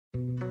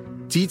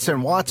Dietz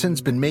and Watson's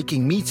been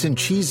making meats and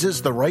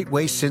cheeses the right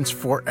way since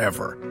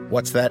forever.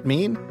 What's that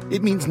mean?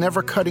 It means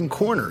never cutting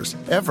corners,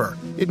 ever.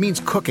 It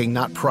means cooking,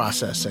 not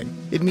processing.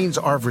 It means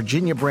our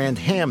Virginia brand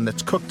ham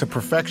that's cooked to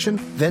perfection,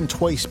 then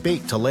twice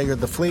baked to layer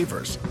the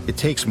flavors. It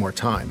takes more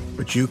time,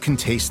 but you can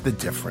taste the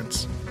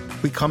difference.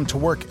 We come to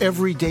work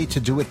every day to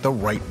do it the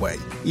right way,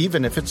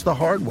 even if it's the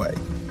hard way.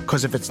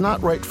 Because if it's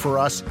not right for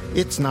us,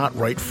 it's not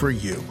right for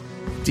you.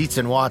 Dietz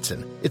and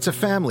Watson, it's a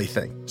family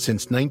thing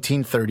since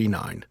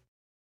 1939.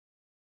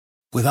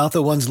 Without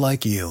the ones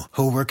like you,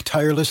 who work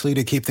tirelessly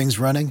to keep things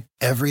running,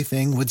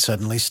 everything would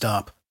suddenly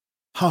stop.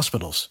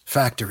 Hospitals,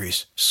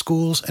 factories,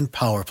 schools, and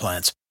power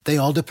plants, they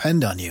all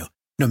depend on you.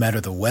 No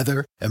matter the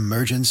weather,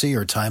 emergency,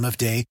 or time of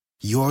day,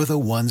 you're the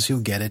ones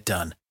who get it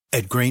done.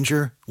 At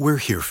Grainger, we're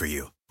here for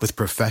you with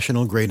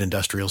professional-grade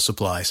industrial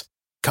supplies.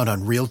 Count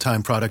on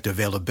real-time product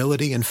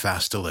availability and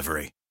fast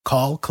delivery.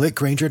 Call, click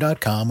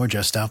Grainger.com, or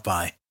just stop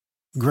by.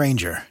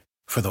 Grainger,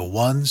 for the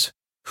ones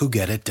who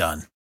get it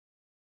done.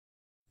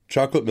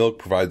 Chocolate milk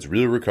provides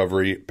real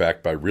recovery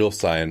backed by real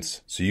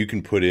science so you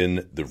can put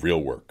in the real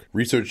work.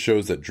 Research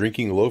shows that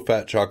drinking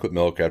low-fat chocolate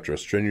milk after a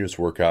strenuous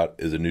workout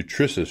is a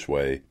nutritious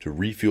way to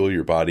refuel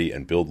your body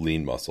and build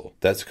lean muscle.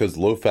 That's because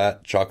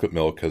low-fat chocolate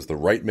milk has the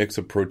right mix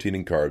of protein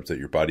and carbs that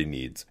your body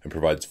needs and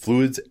provides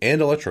fluids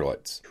and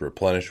electrolytes to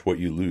replenish what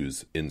you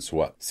lose in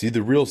sweat. See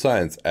the real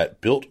science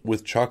at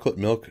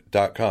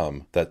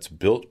builtwithchocolatemilk.com. That's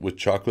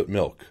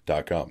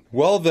builtwithchocolatemilk.com.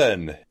 Well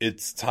then,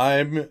 it's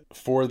time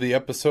for the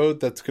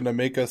episode that's going to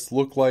make us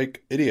look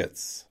like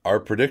idiots. Our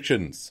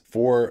predictions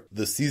for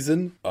the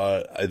season.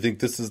 I think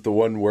this is the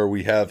one where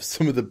we have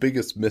some of the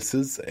biggest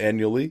misses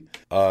annually,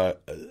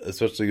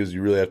 especially because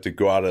you really have to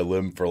go out on a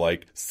limb for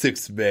like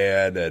sixth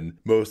man and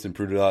most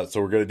improved.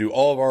 So we're going to do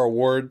all of our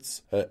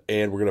awards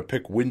and we're going to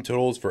pick win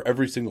totals for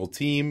every single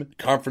team,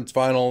 conference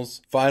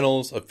finals,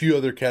 a few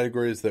other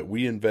categories that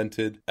we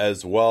invented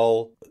as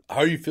well. How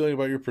are you feeling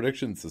about your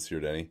predictions this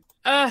year, Danny?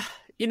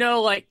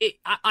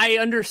 I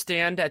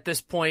understand at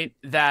this point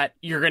that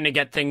you're going to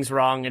get things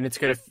wrong and it's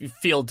going to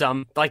feel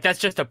dumb. Like, that's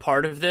just a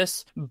part of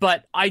this.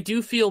 But I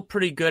do feel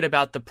pretty good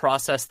about the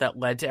process that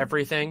led to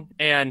everything.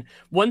 And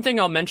one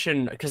thing I'll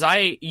mention, because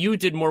you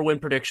did more win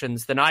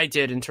predictions than I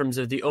did in terms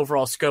of the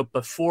overall scope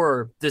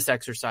before this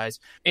exercise.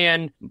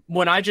 And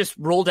when I just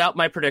rolled out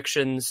my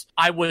predictions,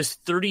 I was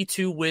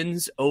 32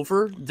 wins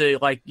over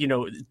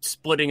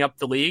splitting up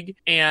the league.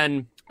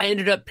 And I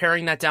ended up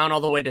paring that down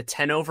all the way to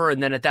 10 over,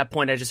 and then at that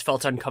point I just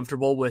felt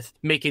uncomfortable with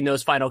making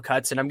those final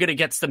cuts, and I'm going to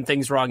get some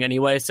things wrong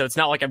anyway, so it's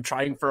not like I'm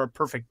trying for a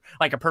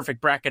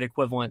perfect bracket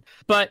equivalent.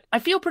 But I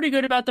feel pretty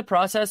good about the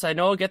process. I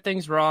know I'll get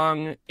things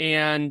wrong,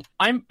 and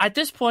I'm at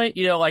this point,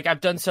 I've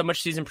done so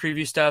much season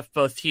preview stuff,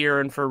 both here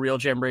and for Real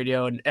Jam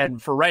Radio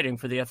and for writing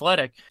for The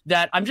Athletic,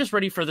 that I'm just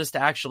ready for this to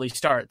actually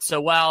start.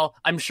 So while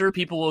I'm sure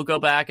people will go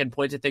back and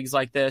point to things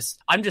like this,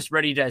 I'm just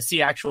ready to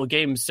see actual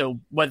games, so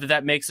whether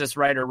that makes us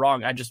right or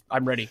wrong,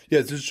 I'm ready. Yeah,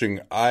 it's interesting.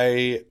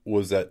 I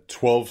was at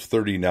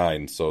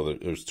 1239, so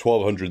there's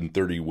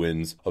 1,230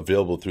 wins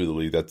available through the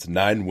league. That's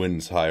 9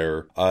 wins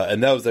higher.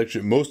 And that was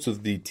actually most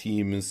of the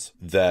teams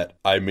that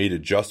I made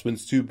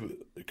adjustments to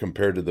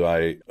compared to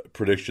my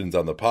predictions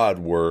on the pod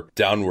were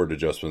downward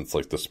adjustments,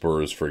 like the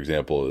Spurs, for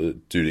example,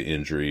 due to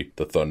injury,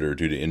 the Thunder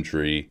due to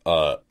injury.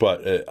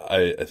 But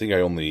I think I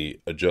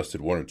only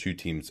adjusted 1 or 2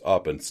 teams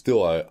up, and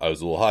still I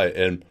was a little high.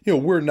 And,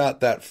 we're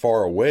not that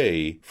far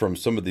away from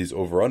some of these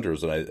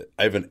over-unders, and I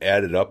haven't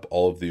added up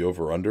all of the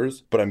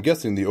over-unders, but I'm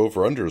guessing the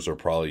over-unders are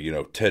probably,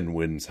 10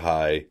 wins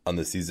high on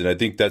the season. I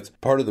think that's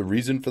part of the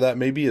reason for that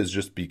maybe is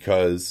just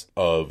because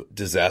of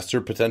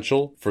disaster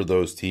potential for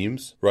those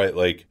teams, right?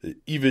 Like,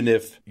 even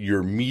if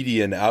your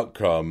median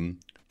outcome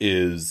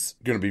is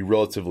going to be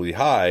relatively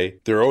high,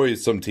 there are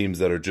always some teams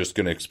that are just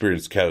going to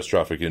experience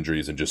catastrophic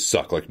injuries and just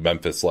suck, like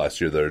Memphis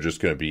last year, that are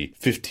just going to be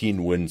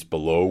 15 wins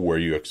below where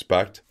you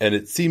expect. And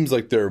it seems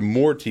like there are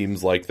more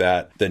teams like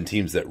that than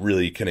teams that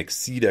really can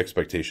exceed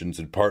expectations,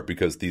 in part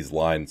because these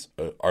lines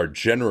are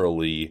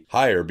generally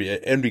higher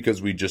and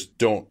because we just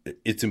don't,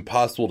 it's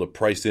impossible to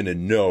price in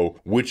and know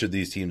which of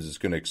these teams is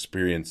going to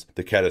experience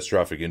the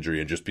catastrophic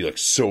injury and just be like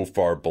so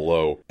far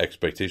below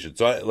expectations.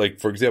 So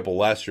for example,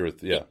 last year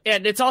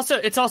and it's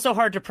also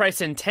hard to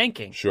price in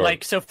tanking. Sure.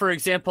 Like, so for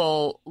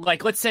example,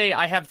 let's say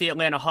I have the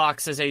Atlanta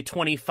Hawks as a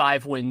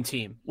 25 win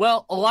team.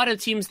 Well, a lot of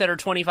teams that are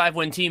 25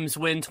 win teams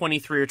win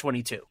 23 or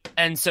 22.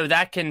 And so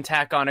that can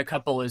tack on a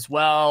couple as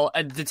well.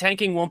 The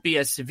tanking won't be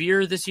as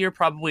severe this year,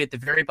 probably at the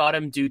very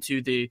bottom due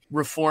to the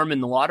reform in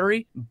the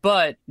lottery.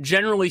 But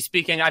generally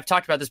speaking, I've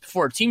talked about this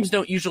before, teams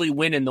don't usually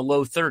win in the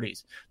low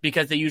 30s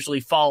because they usually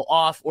fall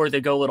off or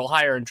they go a little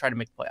higher and try to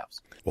make the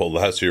playoffs. Well,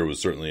 last year was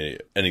certainly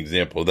an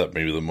example of that,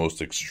 maybe the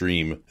most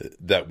extreme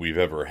that we've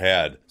ever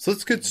had. So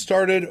let's get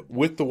started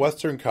with the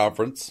Western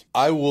Conference.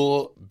 I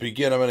will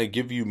begin. I'm going to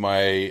give you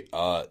my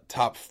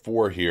top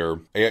 4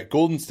 here. I got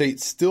Golden State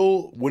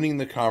still winning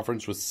the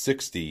conference with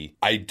 60.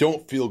 I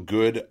don't feel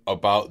good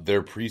about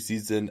their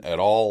preseason at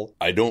all.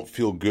 I don't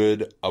feel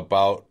good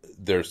about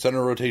their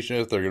center rotation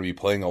is. They're going to be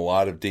playing a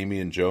lot of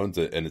Damian Jones,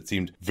 and it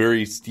seemed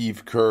very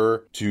Steve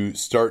Kerr to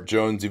start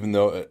Jones, even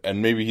though,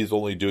 and maybe he's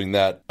only doing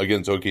that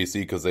against OKC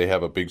because they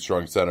have a big,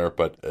 strong center,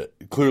 but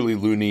clearly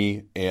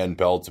Looney and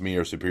Bell to me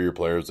are superior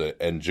players,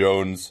 and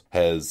Jones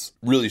has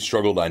really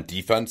struggled on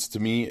defense to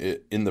me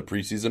in the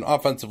preseason.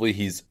 Offensively,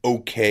 he's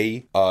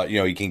okay.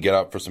 He can get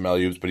up for some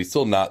alley-oops, but he's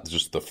still not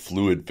just the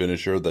fluid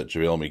finisher that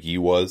JaVale McGee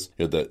was.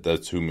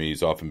 That's whom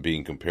he's often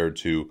being compared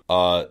to.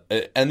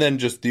 And then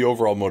just the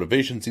overall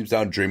motivation seems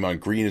down. Draymond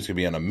Green is going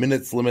to be on a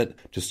minutes limit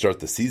to start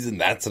the season.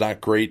 That's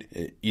not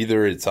great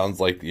either. It sounds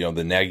like,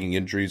 the nagging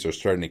injuries are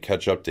starting to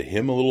catch up to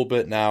him a little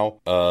bit now.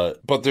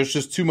 But there's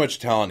just too much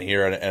talent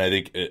here. And I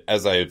think,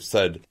 as I have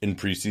said in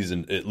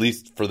preseason, at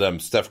least for them,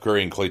 Steph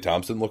Curry and Klay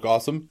Thompson look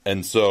awesome.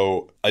 And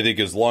so I think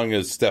as long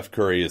as Steph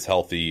Curry is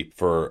healthy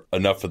for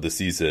enough of the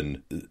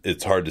season,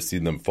 it's hard to see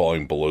them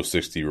falling below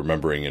 60,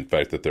 remembering, in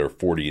fact, that they're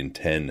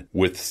 40-10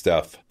 with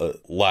Steph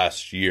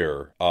last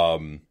year.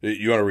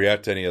 You want to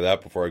react to any of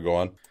that before I go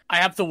on? I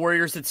have the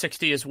Warriors at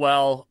 60 as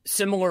well.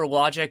 Similar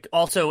logic.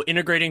 Also,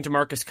 integrating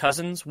DeMarcus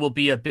Cousins will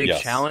be a big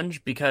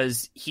challenge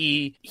because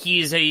he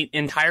is an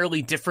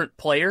entirely different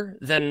player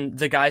than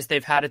the guys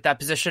they've had at that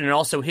position, and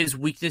also his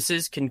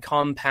weaknesses can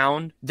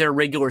compound their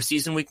regular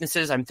season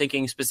weaknesses. I'm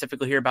thinking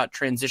specifically here about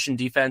transition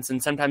defense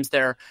and sometimes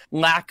their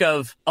lack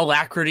of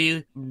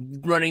alacrity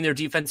running their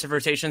defensive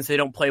rotations. They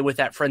don't play with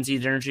that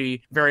frenzied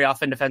energy very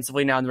often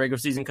defensively now in the regular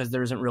season because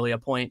there isn't really a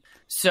point.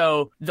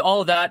 So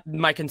all of that,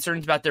 my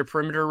concerns about their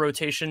perimeter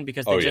rotation,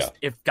 because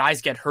if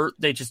guys get hurt,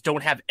 they just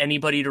don't have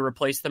anybody to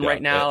replace them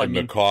right now. And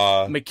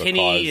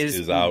McKinney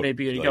is out.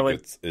 Maybe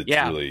like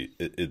really.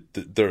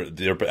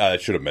 I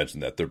should have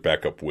mentioned that their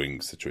backup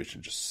wing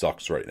situation just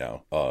sucks right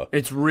now.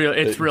 It's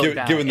really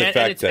bad. Given the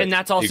fact that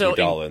that's also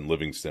Iguodala and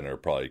Livingston are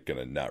probably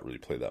going to not really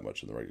play that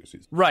much in the regular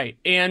season, right?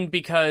 And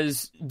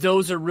because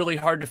those are really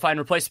hard to find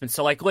replacements.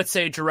 So, like, let's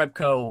say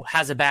Jerebko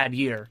has a bad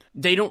year,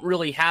 they don't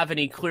really have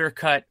any clear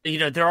cut.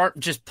 There aren't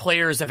just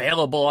players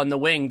available on the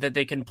wing that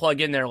they can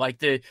plug in there. Like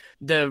the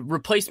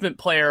replacement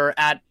player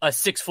at a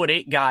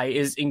 6'8" guy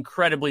is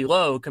incredibly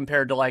low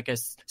compared to like a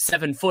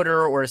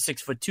 7-footer or a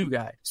 6'2"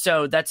 guy.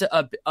 So that's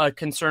a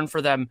concern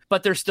for them,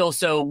 but they're still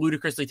so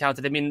ludicrously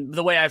talented. I mean,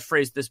 the way I've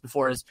phrased this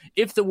before is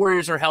if the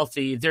Warriors are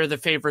healthy, they're the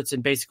favorites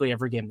in basically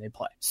every game they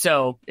play.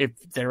 So if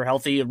they're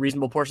healthy a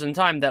reasonable portion of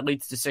the time, that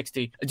leads to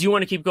 60. Do you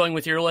want to keep going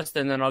with your list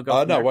and then I'll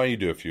go? No, why don't you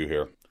do a few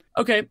here?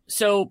 Okay,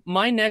 so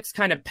my next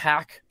kind of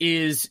pack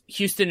is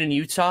Houston and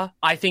Utah.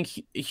 I think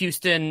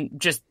Houston,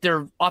 just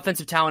their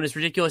offensive talent is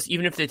ridiculous.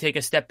 Even if they take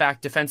a step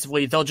back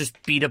defensively, they'll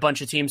just beat a bunch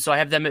of teams. So I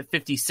have them at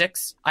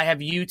 56. I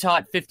have Utah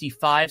at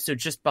 55, so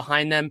just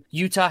behind them.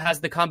 Utah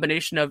has the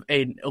combination of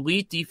an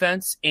elite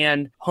defense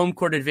and home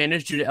court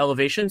advantage due to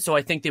elevation. So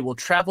I think they will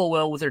travel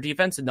well with their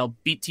defense and they'll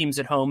beat teams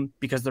at home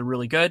because they're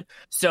really good.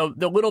 So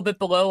the little bit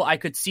below, I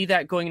could see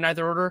that going in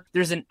either order.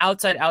 There's an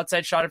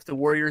outside shot if the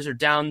Warriors are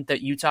down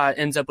that Utah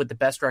ends up with the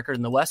best record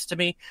in the West to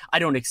me. I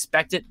don't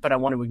expect it, but I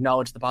want to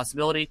acknowledge the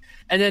possibility.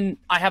 And then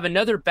I have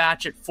another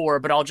batch at 4,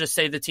 but I'll just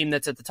say the team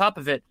that's at the top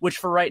of it, which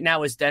for right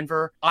now is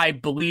Denver. I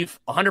believe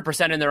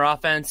 100% in their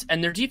offense,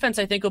 and their defense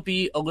I think will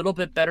be a little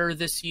bit better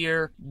this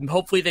year.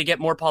 Hopefully they get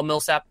more Paul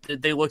Millsap.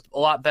 They looked a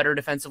lot better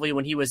defensively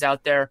when he was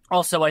out there.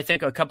 Also, I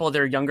think a couple of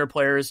their younger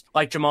players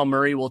like Jamal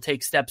Murray will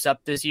take steps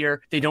up this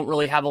year. They don't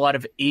really have a lot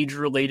of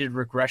age-related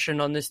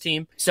regression on this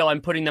team, so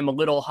I'm putting them a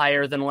little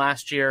higher than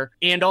last year.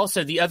 And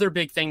also the other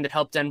big thing that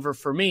helped Denver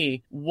for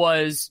me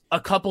was a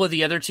couple of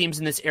the other teams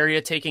in this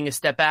area taking a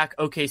step back.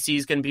 OKC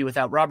is going to be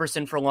without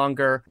Robertson for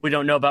longer. We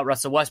don't know about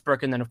Russell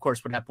Westbrook. And then, of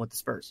course, what happened with the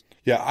Spurs.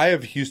 Yeah, I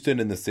have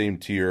Houston in the same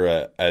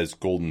tier as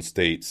Golden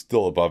State,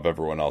 still above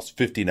everyone else.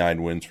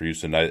 59 wins for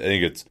Houston. I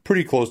think it's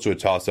pretty close to a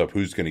toss-up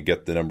who's going to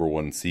get the number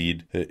 1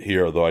 seed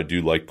here, although I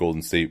do like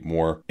Golden State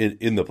more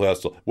in the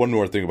playoffs. One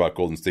more thing about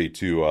Golden State,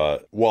 too.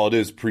 While it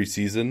is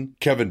preseason,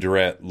 Kevin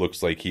Durant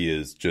looks like he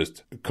is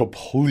just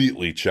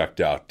completely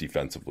checked out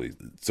defensively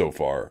so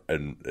far.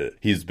 And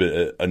he's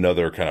been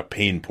another kind of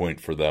pain point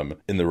for them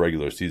in the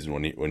regular season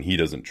when he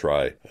doesn't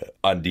try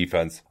on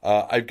defense.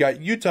 I've got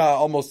Utah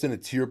almost in a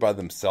tier by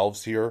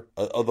themselves here,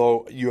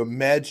 although you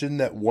imagine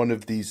that one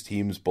of these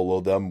teams below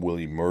them will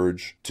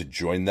emerge to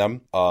join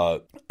them.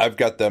 I've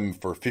got them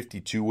for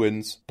 52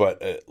 wins,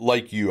 but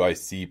like you, I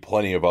see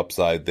plenty of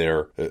upside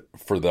there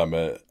for them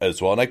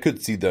as well. And I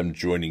could see them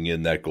joining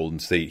in that Golden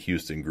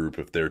State-Houston group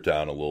if they're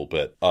down a little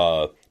bit.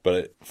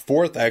 But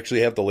 4th, I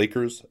actually have the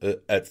Lakers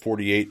at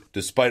 48.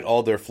 Despite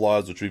all their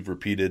flaws, which we've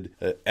repeated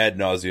ad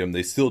nauseum,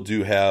 they still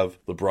do have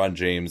LeBron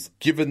James.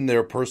 Given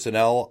their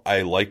personnel,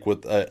 I like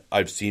what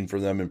I've seen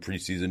from them in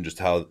preseason, just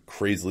how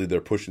crazily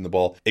they're pushing the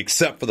ball,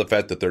 except for the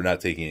fact that they're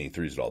not taking any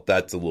threes at all.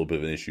 That's a little bit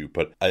of an issue.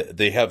 But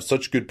they have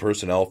such good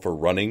personnel for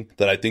running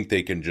that I think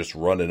they can just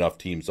run enough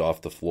teams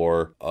off the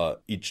floor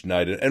each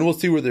night. And we'll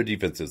see where their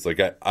defense is.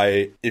 Like,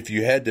 if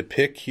you had to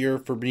pick here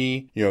for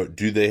me,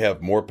 do they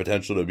have more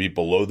potential to be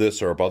below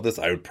this or above this?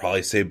 I would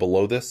probably say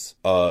below this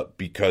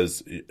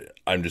because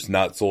I'm just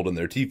not sold on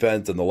their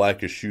defense and the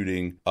lack of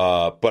shooting.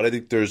 But I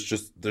think there's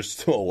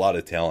still a lot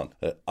of talent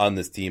on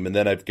this team. And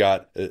then I've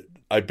got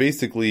I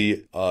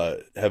basically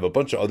have a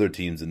bunch of other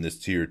teams in this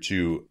tier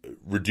too,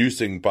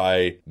 reducing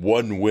by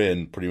 1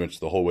 win pretty much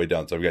the whole way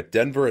down. So I've got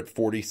Denver at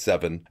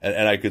 47,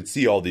 and I could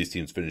see all these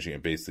teams finishing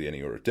in basically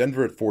any order.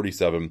 Denver at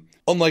 47.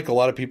 Unlike a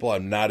lot of people,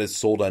 I'm not as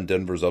sold on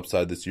Denver's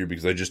upside this year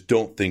because I just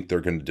don't think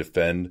they're going to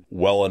defend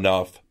well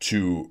enough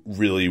to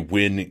really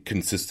win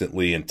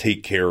consistently and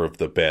take care of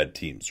the bad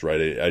teams,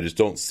 right? I just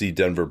don't see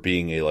Denver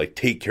being a like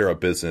take care of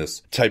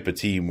business type of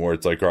team where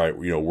it's like, all right,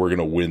 we're going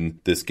to win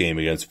this game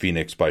against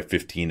Phoenix by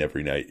 15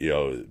 every night,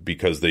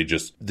 because the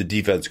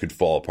defense could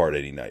fall apart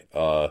any night.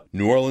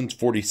 New Orleans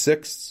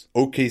 46.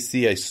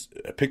 OKC,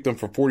 I picked them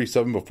for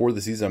 47 before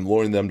the season. I'm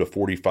lowering them to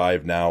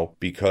 45 now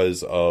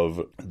because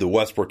of the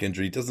Westbrook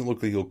injury. It doesn't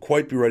look like he'll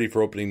quite be ready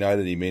for opening night,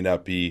 and he may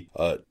not be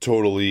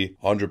totally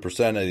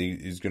 100%. I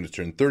think he's going to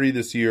turn 30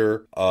 this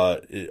year.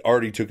 It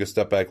already took a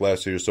step back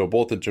last year, so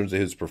both in terms of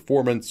his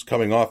performance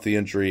coming off the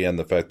injury and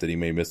the fact that he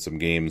may miss some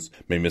games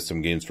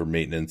for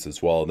maintenance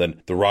as well. And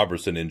then the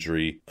Robertson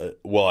injury,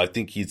 well, I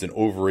think he's an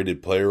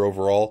overrated player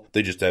overall.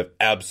 They just have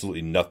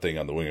absolutely nothing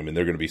on the wing. I mean,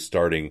 they're going to be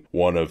starting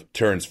one of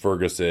Terrence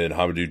Ferguson,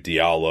 Hamidou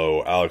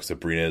Diallo, Alex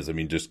Abrines. I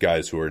mean, just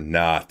guys who are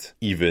not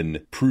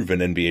even proven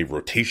NBA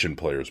rotation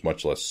players,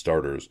 much less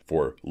starters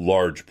for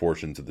large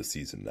portions of the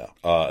season now.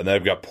 And then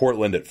I've got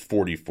Portland at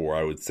 44.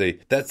 I would say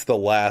that's the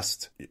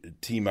last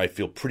team I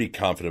feel pretty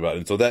confident about.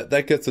 And so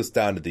that gets us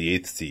down to the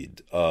 8th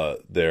seed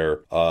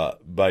there.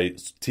 By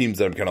teams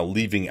that I'm kind of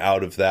leaving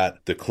out of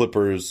that, the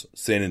Clippers,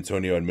 San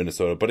Antonio, and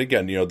Minnesota. But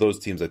again, those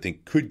teams I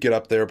think could get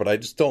up there, but I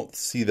just don't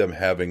see them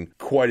having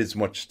quite as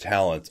much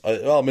talent.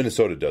 Well,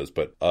 Minnesota does,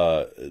 but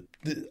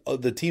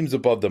the teams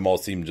above them all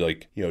seem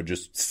like,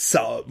 just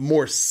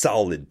more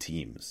solid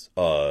teams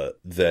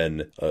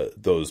than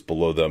those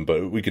below them.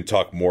 But we could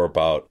talk more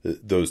about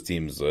those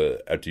teams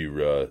after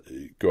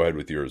you go ahead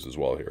with yours as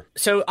well here.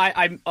 So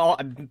I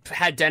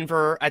had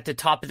Denver at the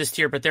top of this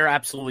tier, but they're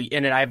absolutely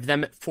in it. I have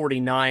them at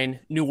 49,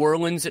 New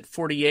Orleans at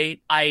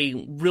 48.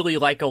 I really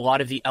like a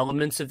lot of the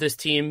elements of this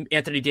team.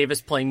 Anthony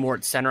Davis playing more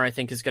at center, I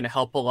think, is going to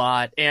help a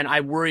lot. And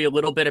I worry a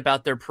little bit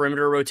about their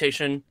perimeter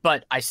rotation,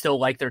 but I still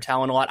like their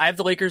talent a lot. I have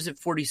the Lakers at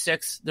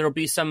 46. There'll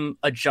be some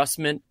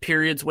adjustment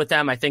periods with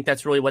them. I think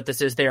that's really what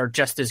this is. They are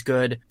just as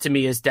good to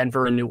me as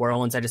Denver and New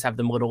Orleans. I just have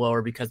them a little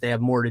lower because they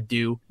have more to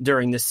do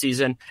during this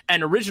season.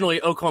 And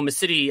originally, Oklahoma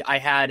City,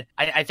 I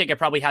think I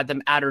probably had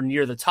them at or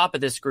near the top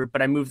of this group,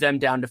 but I moved them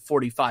down to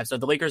 45. So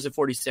the Lakers at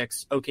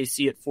 46,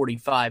 OKC at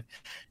 45.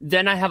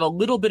 Then I have a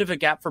little bit of a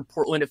gap for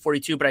Portland at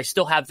 42, but I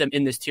still have them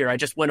in this tier. I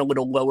just went a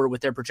little lower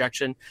with their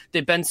projection.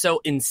 They've been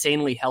so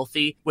insanely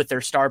healthy with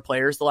their star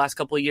players the last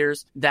couple of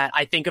years that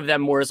I think of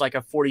them more as like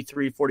a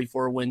 43,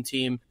 44 win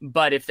team.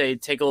 But if they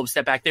take a little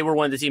step back, they were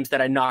one of the teams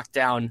that I knocked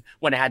down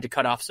when I had to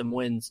cut off some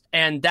wins.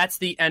 And that's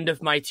the end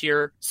of my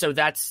tier. So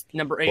that's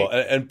number 8. Well,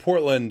 and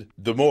Portland,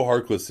 the Mo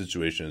Harkless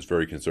situation is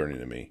very concerning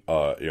to me.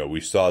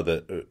 We saw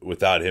that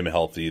without him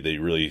healthy, they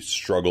really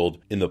struggled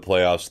in the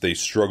playoffs. They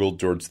struggled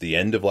towards the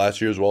end of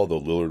last year as well, though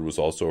Lillard was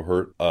also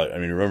hurt.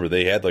 Remember,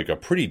 they had like a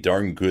pretty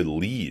darn good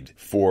lead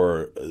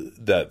for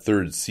that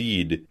 3rd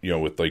seed,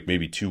 with like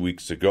maybe 2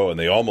 weeks to go, and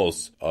they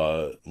almost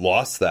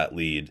lost that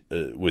lead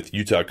with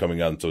Utah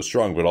coming on so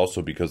strong, but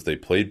also because they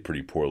played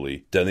pretty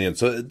poorly down the end.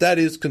 So that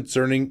is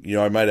concerning.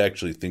 I might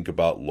actually think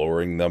about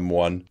lowering them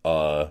one,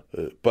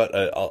 but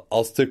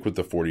I'll stick with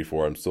the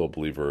 44. I'm still a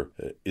believer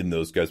in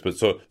those guys. But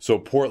so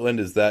Portland,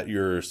 is that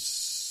your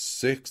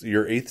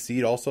 8th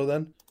seed also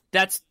then?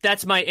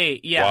 That's my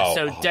 8. Yeah. Wow.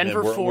 So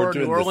Denver 4,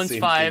 New Orleans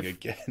 5.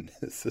 Again.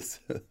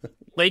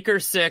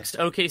 Lakers 6,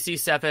 OKC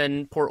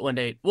 7, Portland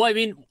 8. Well, I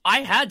mean,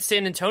 I had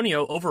San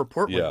Antonio over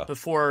Portland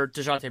before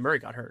DeJounte Murray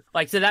got hurt.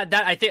 Like, so that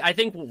I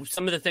think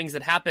some of the things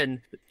that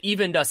happened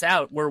evened us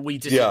out where we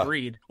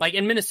disagreed. Like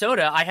in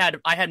Minnesota, I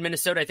had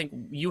Minnesota. I think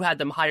you had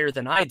them higher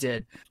than I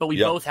did, but we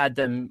both had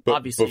them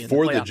obviously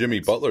before in the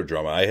Jimmy Butler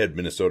drama. I had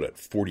Minnesota at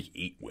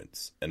 48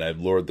 wins, and I've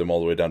lowered them all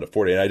the way down to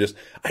 40. And I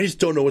just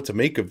don't know what to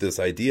make of this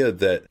idea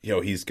that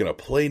he's going to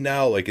play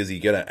now. Like, is he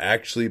going to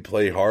actually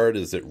play hard?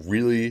 Is it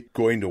really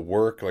going to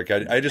work? Like,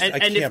 I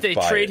can't if they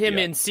buy trade it him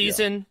in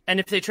season, and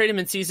if they trade him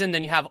in season,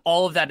 then you have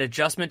all of that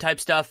adjustment type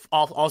stuff.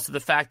 Also, the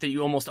fact that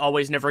you almost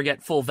always never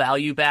get full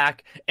value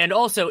back, and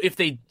also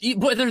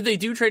whether they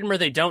do trade him or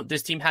they don't,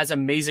 this team has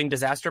amazing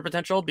disaster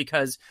potential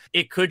because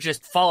it could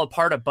just fall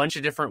apart a bunch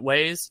of different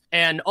ways.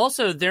 And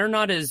also, they're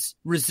not as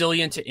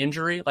resilient to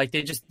injury. Like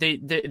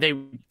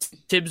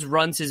Tibbs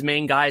runs his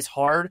main guys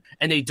hard,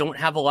 and they don't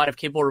have a lot of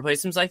capable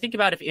replacements. I think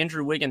about if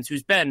Andrew Wiggins,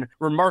 who's been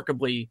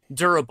remarkably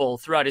durable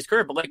throughout his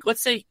career, but like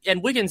let's say,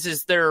 and Wiggins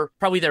is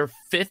probably their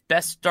 4th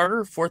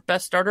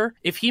best starter.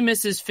 If he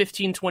misses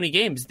 15, 20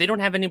 games, they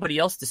don't have anybody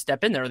else to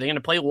step in there. Are they going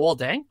to play Luol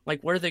Deng?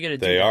 Like, what are they going to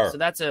do? They are. So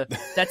that's a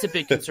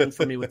big concern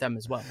for me with them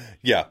as well.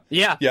 Yeah.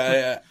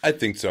 I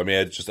think so. I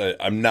mean,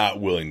 I'm not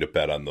willing to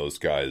bet on those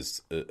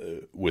guys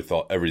with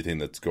everything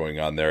that's going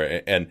on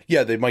there. And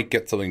yeah, they might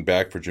get something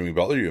back for Jimmy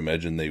Butler. You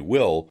imagine they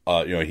will.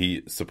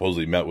 He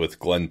supposedly met with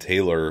Glenn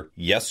Taylor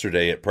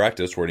yesterday day at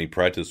practice where he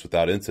practiced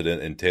without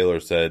incident, and Taylor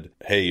said,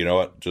 hey, you know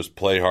what, just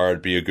play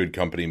hard, be a good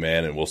company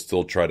man, and we'll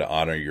still try to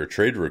honor your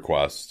trade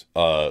request,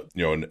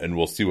 and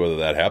we'll see whether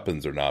that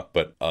happens or not.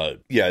 But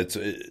it's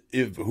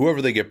if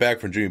whoever they get back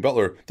from Jimmy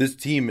Butler, this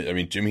team, I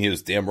mean, Jimmy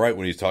is damn right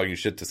when he's talking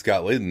shit to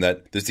Scott Layden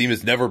that this team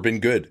has never been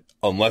good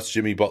unless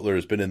Jimmy Butler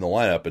has been in the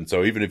lineup. And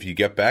so even if you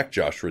get back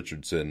Josh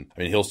Richardson,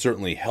 I mean, he'll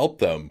certainly help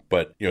them,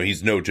 but,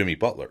 he's no Jimmy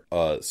Butler.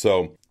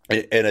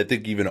 And I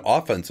think even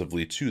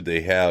offensively, too,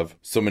 they have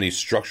so many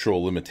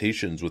structural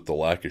limitations with the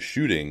lack of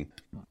shooting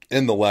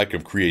and the lack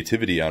of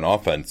creativity on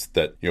offense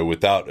that,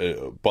 without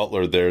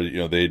Butler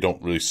there, they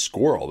don't really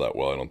score all that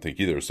well, I don't think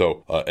either.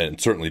 So, and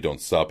certainly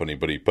don't stop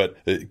anybody. But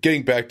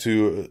getting back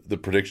to the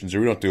predictions here,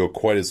 we don't have to go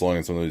quite as long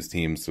on some of these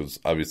teams, because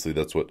obviously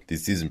that's what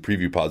these season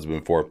preview pods have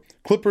been for.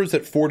 Clippers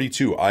at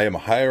 42. I am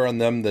higher on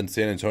them than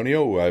San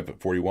Antonio, who I have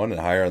at 41,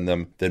 and higher on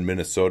them than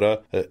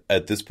Minnesota.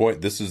 At this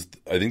point,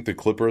 I think the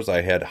Clippers,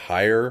 I had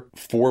higher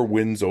 4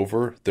 wins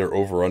over their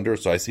over-under,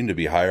 so I seem to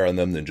be higher on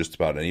them than just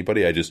about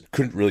anybody. I just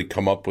couldn't really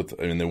come up with,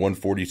 they won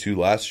 42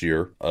 last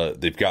year.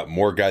 They've got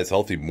more guys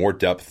healthy, more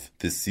depth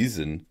this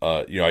season.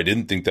 I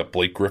didn't think that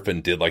Blake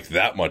Griffin did like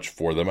that much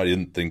for them. I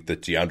didn't think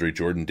that DeAndre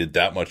Jordan did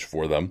that much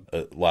for them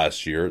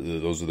last year.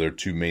 Those are their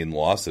 2 main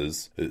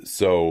losses.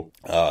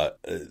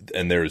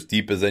 And they're as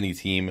deep as any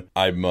team.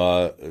 I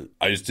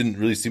just didn't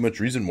really see much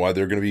reason why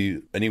they're going to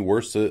be any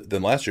worse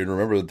than last year. And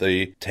remember that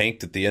they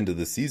tanked at the end of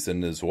the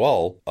season as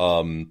well.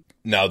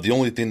 Now, the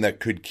only thing that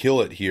could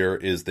kill it here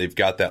is they've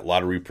got that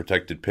lottery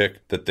protected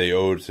pick that they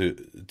owe to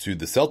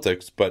the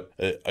Celtics. But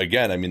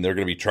again, I mean, they're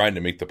going to be trying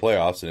to make the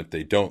playoffs. And if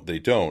they don't, they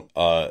don't.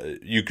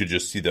 You could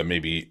just see them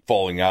maybe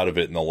falling out of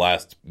it in the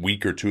last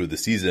week or 2 of the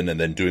season and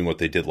then doing what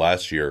they did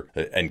last year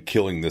and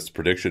killing this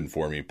prediction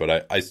for me.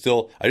 But I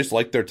just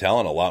like their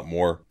talent a lot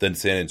more than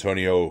San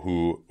Antonio,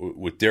 who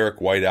with Derek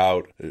White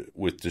out,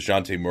 with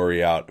DeJounte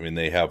Murray out, I mean,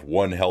 they have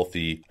one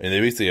healthy, and they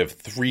basically have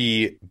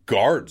 3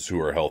 guards who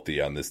are healthy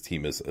on this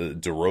team. Is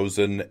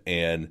DeRozan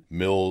and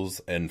Mills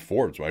and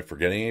Forbes. Am I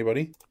forgetting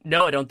anybody?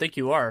 No, I don't think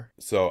you are.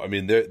 So I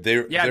mean,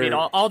 they're I mean,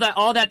 all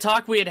that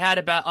talk we had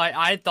about,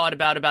 I thought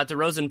about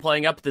DeRozan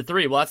playing up the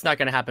 3. Well, that's not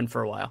going to happen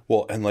for a while.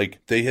 Well, and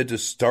like they had to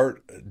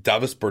start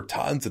Davis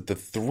Bertans at the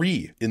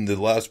 3 in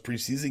the last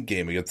preseason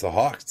game against the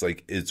Hawks.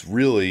 Like it's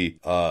really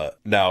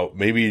now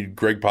maybe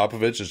Greg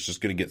Popovich is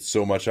just going to get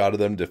so much out of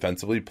them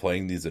defensively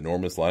playing these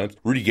enormous lineups.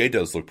 Rudy Gay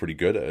does look pretty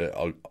good.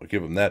 I'll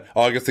give him that.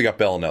 Oh, I guess they got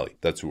Bellinelli.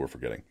 That's who we're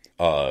forgetting.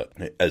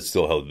 As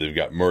still held, they've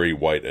got Murray,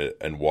 White,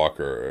 and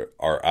Walker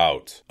are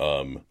out.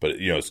 But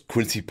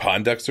Quincy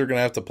Pondexter are going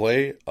to have to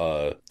play.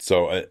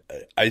 So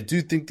I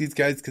do think these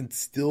guys can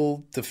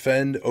still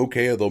defend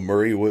okay, although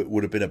Murray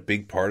would have been a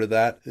big part of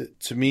that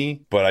to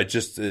me. But I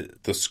just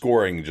the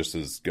scoring just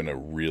is going to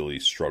really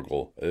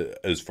struggle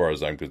as far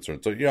as I'm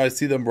concerned. So I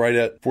see them right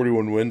at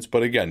 41 wins.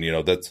 But again,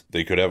 that's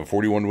they could have a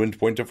 41 win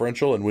point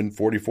differential and win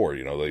 44.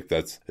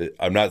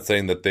 I'm not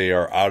saying that they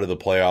are out of the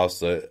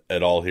playoffs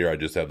at all here. I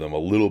just have them a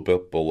little bit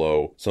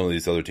below some of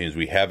these other teams.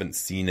 We haven't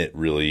seen it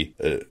really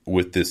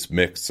with this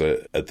mix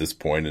at this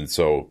point, and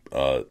so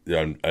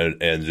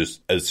and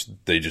just as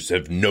they just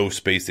have no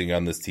spacing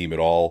on this team at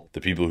all.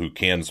 The people who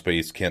can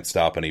space can't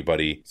stop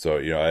anybody. So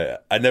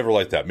I never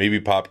liked that. Maybe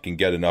Pop can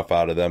get enough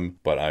out of them,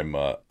 but I'm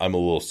a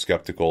little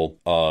skeptical.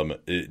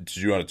 Did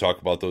you want to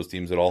talk about those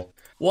teams at all?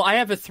 Well, I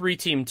have a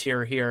 3-team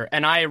tier here,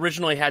 and I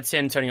originally had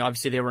San Antonio.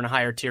 Obviously, they were in a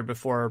higher tier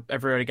before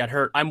everybody got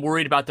hurt. I'm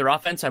worried about their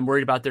offense. I'm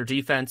worried about their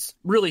defense.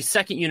 Really,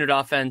 second unit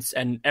offense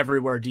and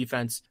everywhere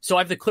defense. So I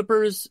have the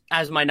Clippers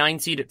as my 9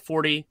 seed at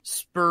 40,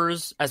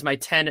 Spurs as my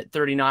 10 at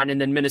 39, and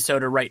then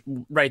Minnesota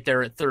right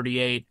there at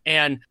 38.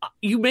 And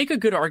you make a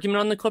good argument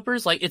on the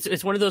Clippers. Like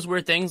it's one of those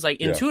weird things. Like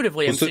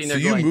intuitively, I'm sitting there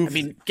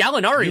going,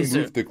 Gallinari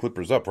is the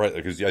Clippers up, right?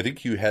 Because I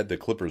think you had the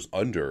Clippers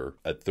under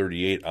at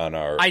 38 on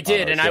our. I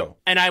did,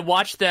 and I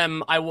watched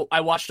them. I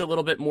watched a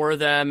little bit more of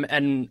them,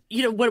 and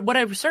what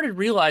I started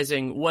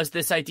realizing was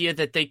this idea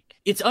that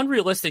it's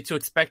unrealistic to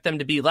expect them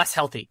to be less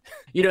healthy.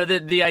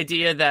 The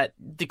idea that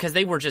because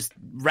they were just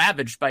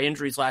ravaged by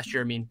injuries last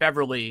year. I mean,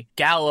 Beverly,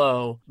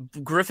 Gallo,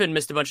 Griffin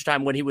missed a bunch of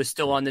time when he was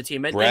still on the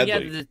team, and yeah,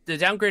 the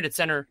downgraded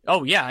center.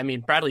 Oh yeah, I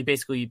mean Bradley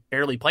basically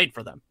barely played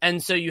for them,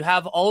 and so you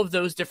have all of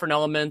those different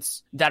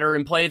elements that are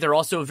in play. They're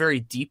also a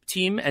very deep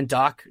team, and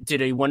Doc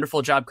did a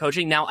wonderful job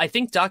coaching. Now I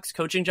think Doc's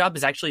coaching job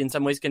is actually in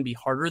some ways going to be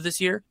harder this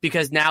year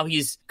because now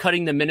he's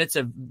cutting the minutes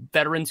of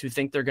veterans who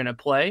think they're going to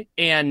play.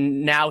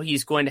 And now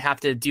he's going to have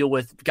to deal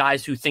with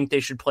guys who think they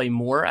should play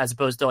more as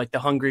opposed to like the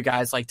hungry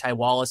guys like Ty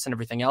Wallace and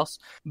everything else.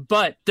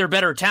 But they're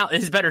better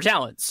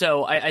talent.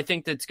 So I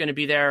think that's going to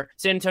be there.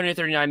 San Antonio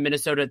 39,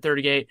 Minnesota at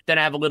 38. Then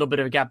I have a little bit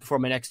of a gap before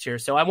my next tier.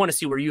 So I want to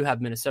see where you have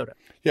Minnesota.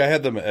 Yeah, I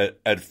had them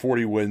at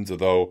 40 wins,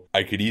 although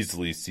I could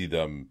easily see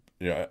them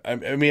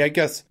I mean, I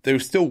guess they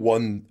still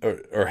won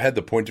or had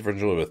the point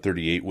differential of a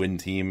 38-win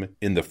team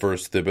in the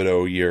first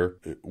Thibodeau year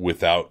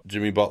without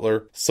Jimmy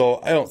Butler. So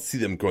I don't see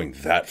them going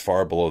that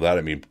far below that.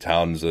 I mean,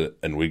 Towns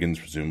and Wiggins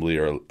presumably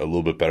are a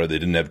little bit better. They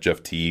didn't have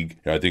Jeff Teague.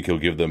 I think he'll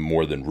give them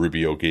more than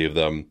Rubio gave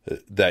them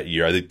that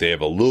year. I think they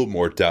have a little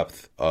more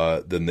depth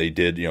than they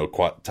did.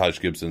 Taj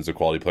Gibson's a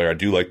quality player. I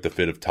do like the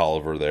fit of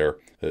Tolliver there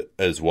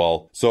as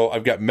well. So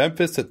I've got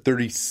Memphis at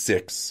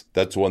 36.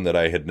 That's one that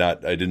I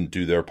didn't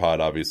do their pod,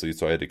 obviously,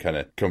 so I had to kind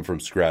of come from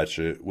scratch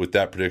with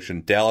that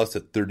prediction. Dallas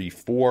at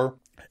 34.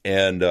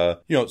 And,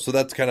 so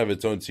that's kind of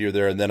its own tier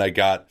there. And then I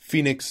got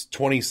Phoenix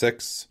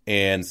 26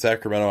 and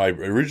Sacramento. I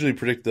originally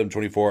predicted them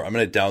 24. I'm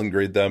going to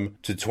downgrade them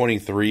to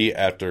 23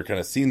 after kind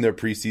of seeing their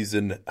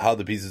preseason, how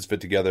the pieces fit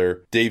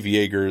together. Dave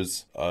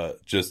Yeager's,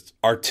 just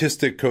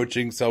artistic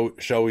coaching, so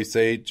shall we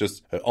say,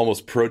 just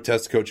almost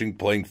protest coaching,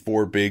 playing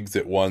four bigs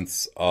at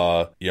once.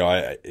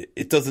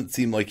 It doesn't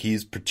seem like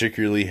he's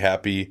particularly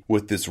happy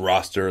with this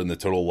roster and the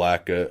total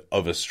lack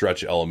of a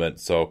stretch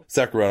element. So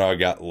Sacramento I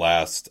got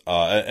last,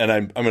 and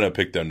I'm going to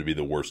pick them to be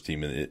the worst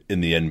team in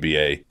the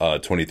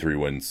NBA, 23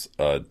 wins,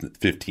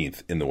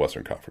 15th in the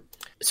Western Conference.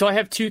 So I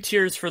have two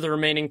tiers for the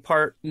remaining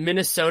part.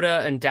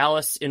 Minnesota and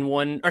Dallas in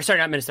one, or sorry,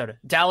 not Minnesota.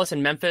 Dallas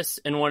and Memphis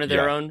in one of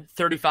their own.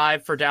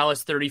 35 for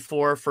Dallas,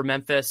 34 for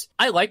Memphis.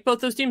 I like both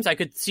those teams. I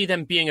could see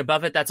them being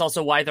above it. That's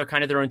also why they're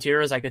kind of their own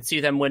tiers. I could see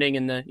them winning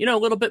in the, a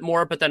little bit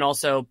more, but then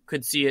also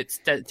could see it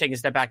taking a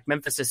step back.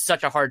 Memphis is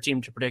such a hard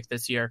team to predict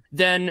this year.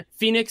 Then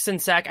Phoenix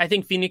and I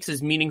think Phoenix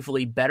is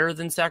meaningfully better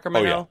than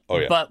Sacramento. Oh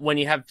yeah. But when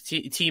you have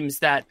teams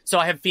so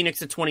I have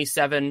Phoenix at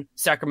 27,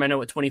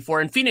 Sacramento at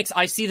 24. And Phoenix,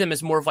 I see them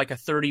as more of like a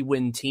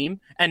 30-win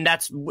team, and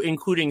that's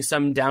including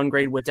some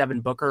downgrade with Devin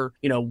Booker,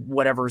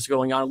 whatever's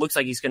going on. It looks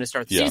like he's going to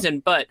start the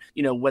season, but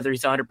whether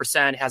he's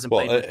 100%, hasn't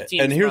played with the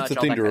team. And here's the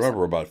thing to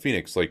remember about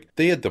Phoenix, like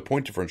they had the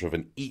point differential of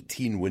an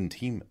 18-win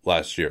team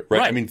last year,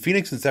 right? I mean,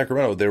 Phoenix and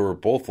Sacramento, they were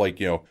both like,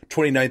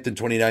 29th and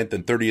 29th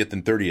and 30th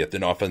and 30th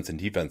in offense and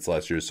defense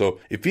last year. So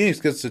if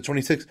Phoenix gets to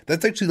 26,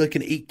 that's actually like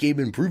an 8-game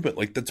improvement.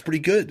 Like that's pretty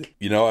good.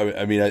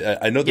 I mean,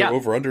 I know their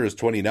over-under is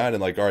 29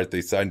 and like, all right,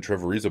 they signed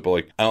Trevor Ariza, but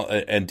like,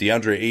 and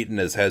DeAndre Ayton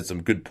has had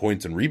some good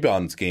points and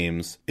rebounds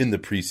games in the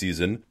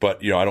preseason,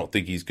 but I don't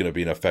think he's going to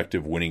be an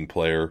effective winning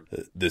player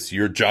this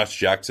year. Josh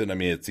Jackson, I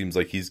mean, it seems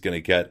like he's going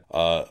to get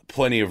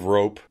plenty of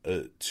rope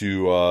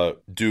to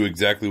do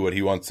exactly what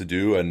he wants to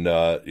do, and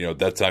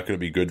that's not going to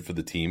be good for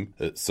the team.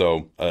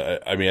 So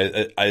I mean,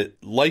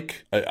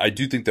 I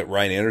do think that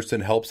Ryan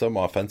Anderson helps them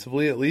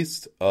offensively at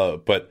least,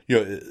 but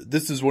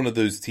this is one of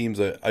those teams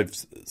I've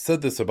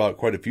said this about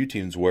quite a few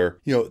teams where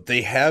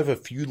they have a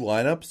few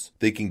lineups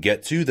they can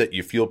get to that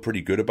you feel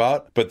pretty good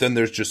about, but then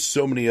there's just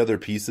so many other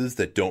pieces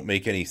that don't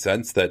make any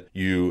sense that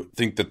you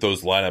think that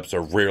those lineups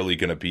are rarely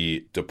going to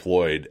be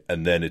deployed,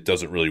 and then it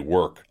doesn't really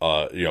work.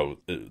 They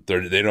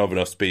don't have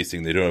enough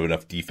spacing, they don't have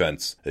enough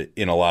defense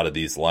in a lot of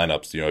these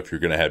lineups. If you're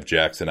going to have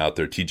Jackson out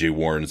there, TJ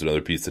Warren's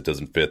another piece that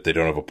doesn't fit. They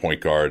don't have a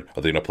point guard.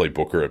 Are they going to play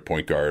Booker at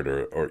point guard,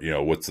 or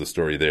what's the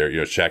story there?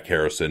 Shaq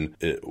Harrison,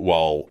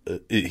 while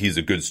he's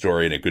a good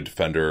story and a good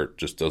defender,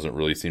 just doesn't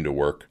really seem to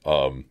work.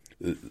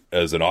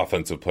 As an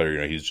offensive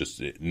player, he's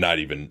just not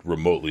even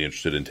remotely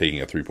interested in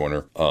taking a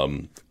three-pointer,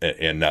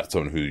 and not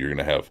someone who you're going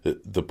to have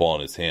the ball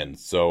in his hand.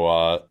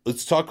 So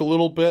let's talk a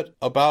little bit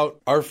about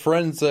our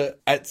friends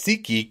at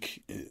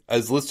SeatGeek.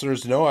 As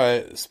listeners know,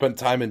 I spent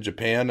time in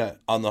Japan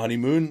on the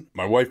honeymoon.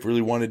 My wife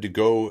really wanted to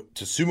go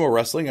to sumo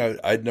wrestling.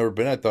 I'd never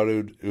been. I thought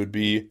it would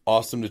be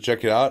awesome to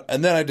check it out.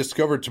 And then I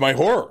discovered, to my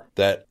horror,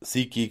 that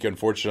SeatGeek,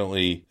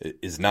 unfortunately,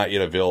 is not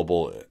yet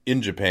available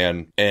in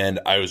Japan. And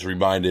I was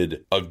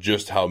reminded of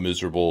just how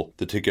miserable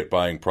the ticket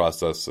buying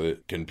process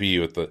can be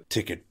with the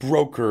ticket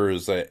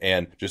brokers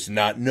and just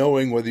not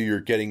knowing whether you're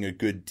getting a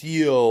good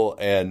deal,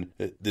 and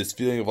this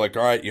feeling of like,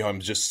 all right, I'm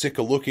just sick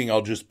of looking,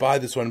 I'll just buy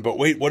this one, but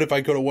wait, what if I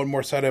go to one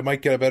more site, I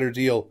might get a better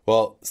deal?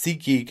 Well,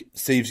 SeatGeek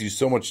saves you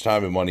so much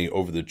time and money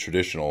over the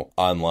traditional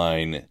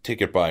online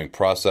ticket buying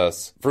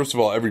process. First of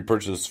all, every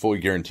purchase is fully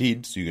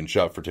guaranteed, so you can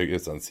shop for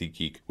tickets on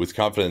SeatGeek with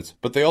confidence,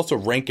 but they also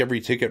rank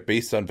every ticket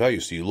based on value,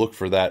 so you look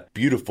for that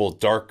beautiful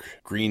dark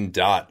green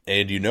dot,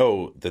 and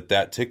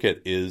that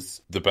ticket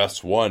is the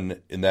best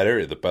one in that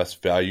area, the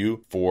best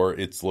value for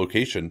its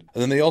location.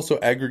 And then they also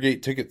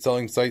aggregate ticket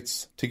selling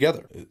sites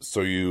together,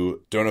 so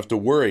you don't have to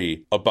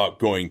worry about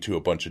going to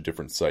a bunch of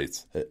different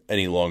sites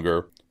any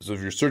longer. So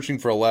if you're searching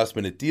for a last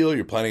minute deal,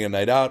 you're planning a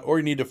night out, or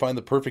you need to find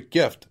the perfect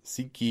gift,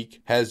 SeatGeek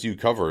has you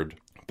covered.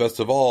 Best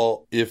of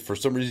all, if for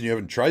some reason you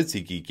haven't tried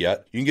SeatGeek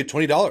yet, you can get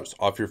 $20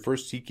 off your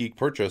first SeatGeek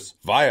purchase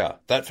via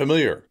that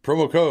familiar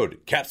promo code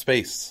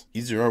CAPSPACE.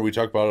 Easy to remember, we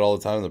talk about it all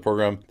the time in the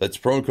program. That's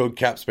promo code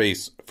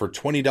CAPSPACE for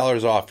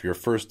 $20 off your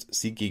first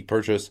SeatGeek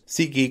purchase.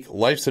 SeatGeek,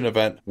 life's an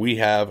event. We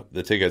have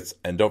the tickets,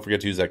 and don't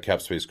forget to use that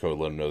CAPSPACE code.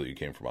 Let them know that you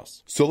came from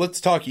us. So let's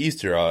talk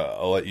East here.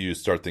 I'll let you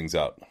start things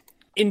out.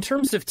 In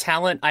terms of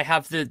talent, I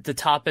have the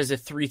top as a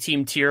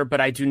 3-team tier, but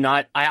I do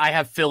not. I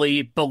have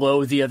Philly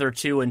below the other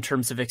two in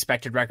terms of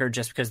expected record,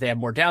 just because they have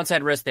more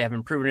downside risk. They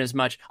haven't proven as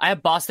much. I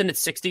have Boston at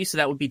 60, so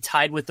that would be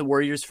tied with the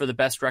Warriors for the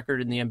best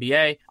record in the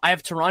NBA. I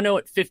have Toronto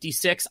at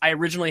 56. I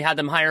originally had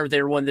them higher.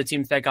 They were one of the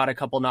teams that got a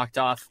couple knocked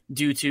off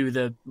due to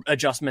the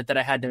adjustment that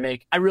I had to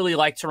make. I really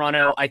like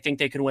Toronto. I think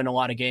they could win a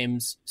lot of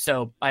games.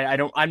 So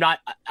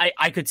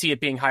I could see it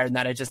being higher than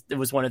that. It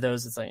was one of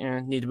those. It's like,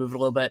 need to move it a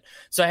little bit.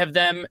 So I have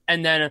them,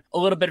 and then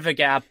a little bit of a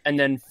gap, and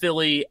then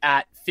Philly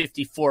at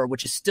 54,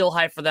 which is still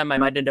high for them. I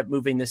might end up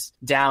moving this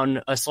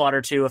down a slot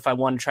or two if I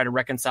want to try to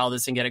reconcile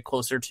this and get it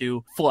closer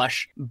to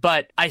flush.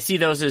 But I see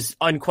those as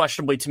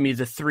unquestionably, to me,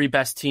 the 3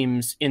 best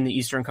teams in the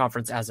Eastern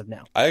Conference as of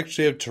now. I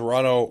actually have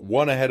Toronto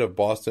one ahead of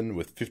Boston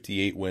with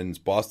 58 wins.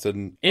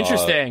 Boston,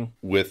 interesting,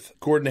 with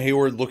Gordon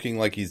Hayward looking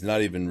like he's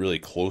not even really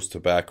close to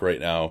back right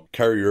now.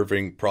 Kyrie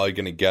Irving probably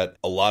going to get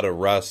a lot of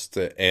rest.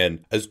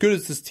 And as good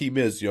as this team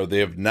is, they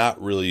have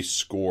not really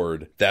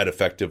scored that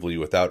effectively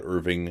without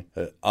Irving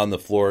on the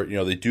floor.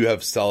 They do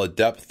have solid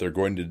depth. They're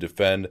going to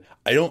defend.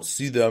 I don't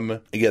see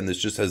them, again, this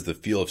just has the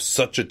feel of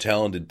such a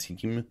talented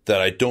team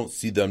that I don't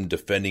see them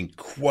defending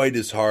quite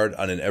as hard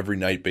on an every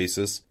night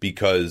basis,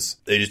 because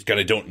they just kind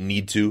of don't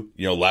need to.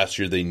 Last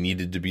year they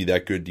needed to be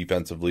that good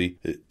defensively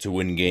to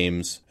win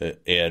games.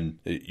 And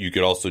you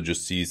could also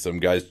just see some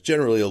guys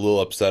generally a little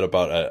upset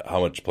about how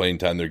much playing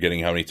time they're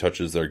getting, how many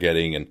touches they're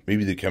getting, and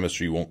maybe the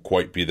chemistry won't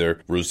quite be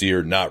there.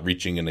 Rozier not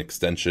reaching an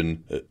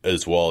extension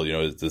as well,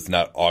 it does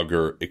not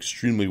augur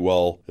extremely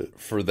well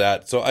for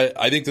that. So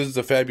I think this is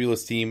a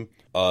fabulous team.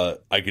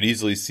 I could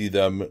easily see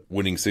them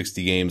winning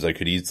 60 games. I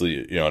could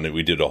easily, and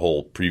we did a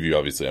whole preview,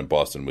 obviously, on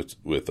Boston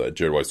with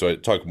Jared Weiss. So I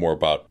talk more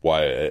about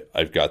why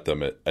I've got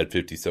them at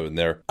 57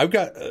 there. I've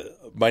got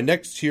my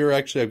next tier,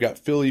 actually, I've got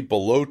Philly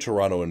below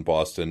Toronto and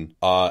Boston,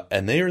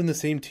 and they are in the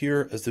same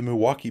tier as the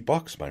Milwaukee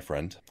Bucks, my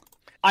friend.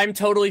 I'm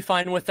totally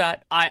fine with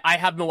that. I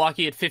have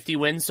Milwaukee at 50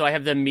 wins, so I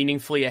have them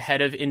meaningfully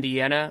ahead of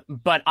Indiana.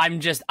 But I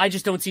just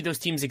don't see those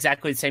teams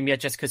exactly the same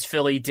yet, just because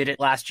Philly did it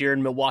last year,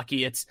 and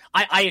Milwaukee,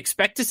 I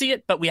expect to see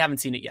it, but we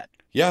haven't seen it yet.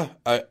 Yeah,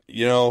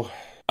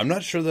 I'm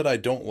not sure that I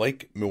don't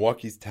like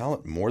Milwaukee's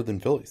talent more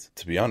than Philly's,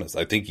 to be honest.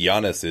 I think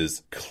Giannis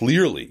is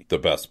clearly the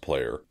best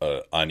player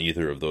on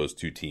either of those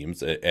two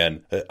teams.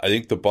 And I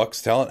think the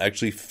Bucks' talent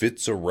actually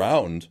fits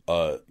around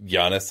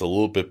Giannis a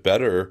little bit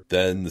better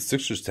than the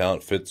Sixers'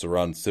 talent fits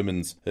around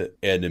Simmons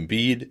and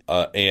Embiid.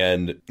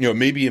 And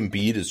maybe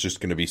Embiid is just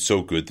going to be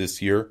so good this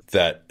year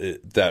that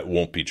that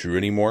won't be true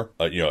anymore.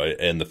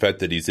 And the fact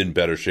that he's in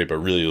better shape, I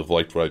really have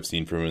liked what I've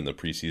seen from him in the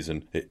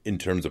preseason in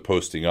terms of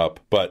posting up.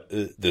 But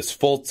this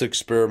Fultz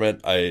experiment,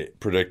 I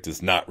predict,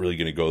 is not really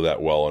going to go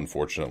that well,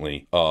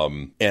 unfortunately.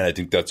 And I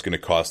think that's going to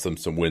cost them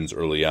some wins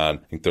early on.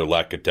 I think their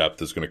lack of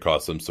depth is going to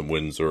cost them some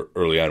wins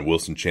early on.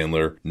 Wilson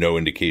Chandler, no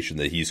indication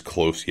that he's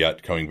close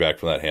yet coming back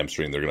from that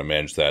hamstring. They're going to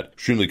manage that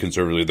extremely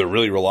conservatively. They're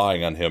really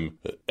relying on him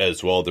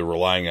as well. They're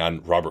relying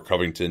on Robert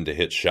Covington to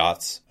hit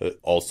shots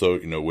also,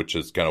 which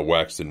has kind of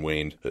waxed and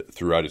waned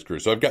throughout his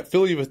career. So I've got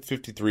Philly at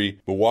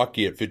 53,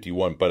 Milwaukee at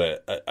 51,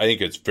 but I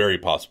think it's very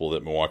possible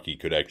that Milwaukee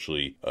could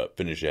actually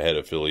finish ahead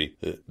of Philly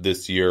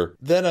this year.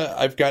 Then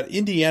I've got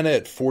Indiana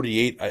at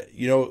 48.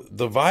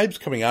 The vibes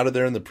coming out of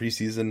there in the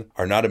preseason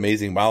are not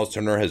amazing. Miles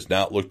Turner has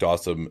not looked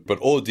awesome, but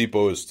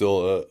Oladipo is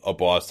still a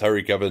boss.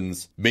 Tyreek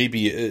Evans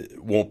maybe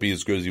it won't be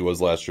as good as he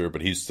was last year,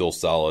 but he's still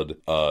solid.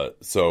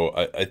 So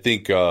I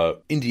think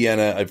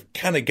Indiana, I've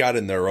kind of got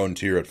in their own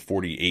tier at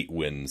 48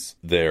 wins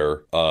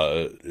there.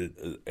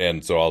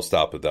 And so I'll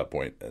stop at that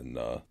point. And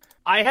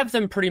I have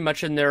them pretty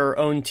much in their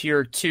own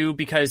tier too,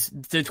 because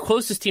the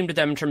closest team to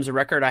them in terms of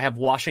record, I have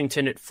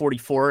Washington at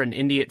 44 and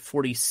Indy at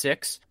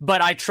 46.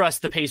 But I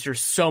trust the Pacers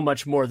so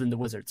much more than the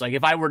Wizards. Like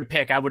if I were to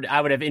pick, I would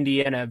have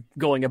Indiana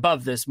going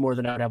above this more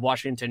than I would have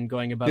Washington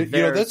going above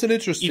theirs. That's an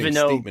interesting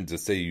statement to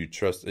say you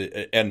trust.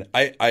 And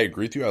I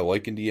agree with you. I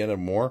like Indiana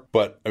more.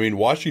 But I mean,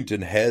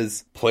 Washington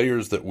has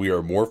players that we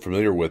are more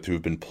familiar with who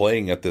have been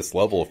playing at this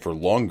level for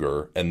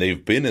longer, and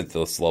they've been at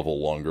this level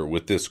longer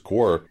with this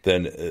core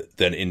than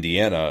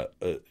Indiana.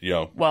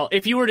 Well,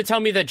 if you were to tell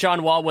me that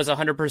John Wall was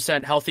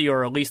 100% healthy,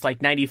 or at least like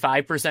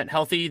 95%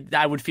 healthy,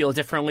 I would feel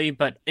differently.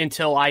 But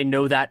until I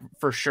know that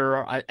for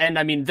sure, and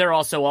I mean, there are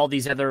also all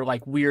these other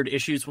like weird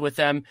issues with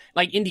them.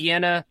 Like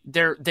Indiana,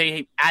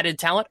 they added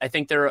talent. I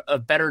think they're a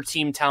better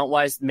team talent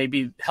wise.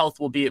 Maybe health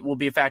will be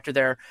a factor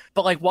there.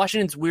 But like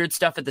Washington's weird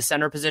stuff at the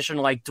center position,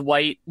 like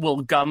Dwight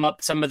will gum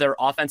up some of their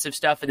offensive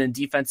stuff, and then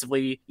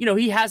defensively,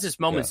 he has his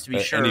moments to be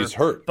sure. And he's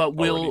hurt, but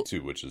already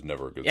too, which is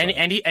never a good sign.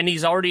 And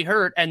he's already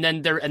hurt, and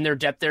then their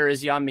depth there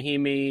is Jan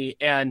Mahimi,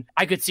 and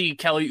I could see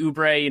Kelly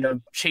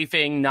Oubre,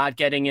 chafing, not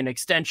getting an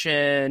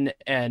extension,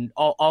 and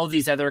all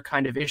these other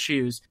kind of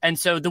issues. And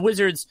so the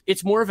Wizards,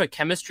 it's more of a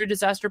chemistry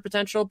disaster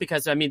potential,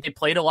 because I mean they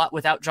played a lot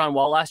without John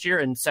Wall last year,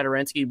 and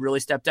Satoransky really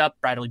stepped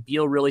up, Bradley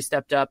Beal really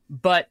stepped up.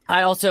 But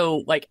I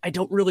also I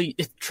don't really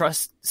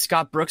trust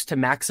Scott Brooks to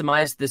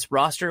maximize this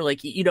roster.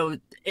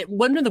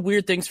 One of the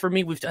weird things for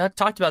me, we've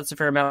talked about this a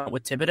fair amount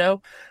with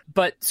Thibodeau,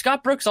 but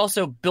Scott Brooks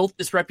also built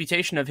this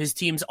reputation of his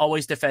teams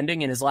always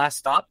defending in his last last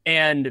stop.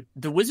 And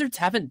the Wizards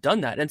haven't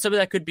done that. And some of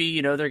that could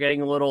be, they're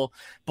getting a little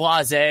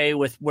blasé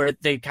with where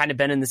they've kind of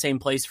been in the same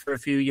place for a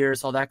few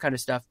years, all that kind of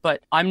stuff.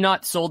 But I'm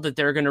not sold that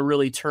they're going to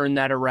really turn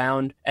that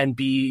around and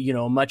be,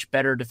 a much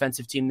better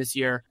defensive team this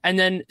year.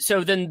 And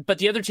but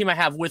the other team I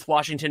have with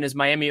Washington is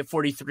Miami at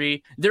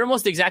 43. They're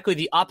almost exactly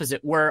the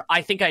opposite, where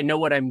I think I know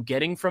what I'm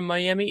getting from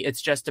Miami.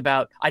 It's just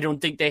about, I don't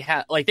think they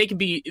have, they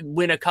could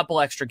win a couple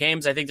extra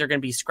games. I think they're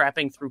going to be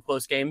scrapping through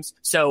close games.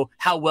 So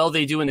how well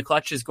they do in the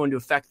clutch is going to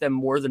affect them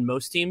more than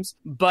most teams,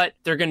 but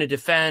they're going to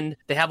defend.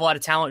 They have a lot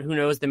of talent. Who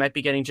knows? They might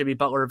be getting Jimmy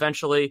Butler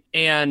eventually.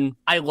 And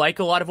I like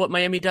a lot of what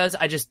Miami does.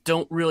 I just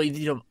don't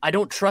really, I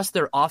don't trust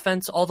their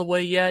offense all the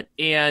way yet.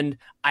 And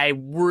I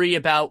worry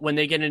about when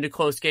they get into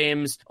close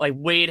games. Like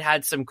Wade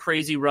had some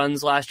crazy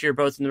runs last year,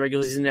 both in the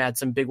regular season, had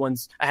some big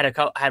ones. I had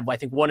I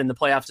think one in the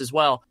playoffs as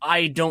well.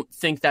 I don't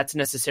think that's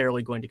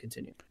necessarily going to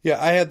continue.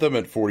 Yeah, I had them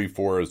at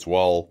 44 as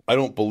well. I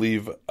don't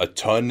believe a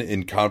ton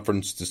in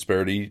conference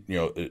disparity,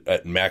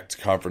 at max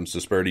conference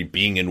disparity,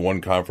 being in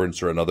one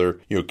conference or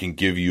another, can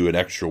give you an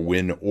extra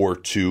win or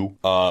two.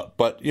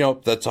 But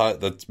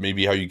that's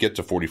maybe how you get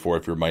to 44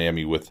 if you're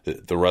Miami, with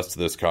the rest of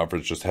this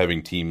conference just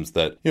having teams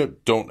that,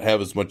 don't have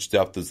as much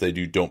depth as they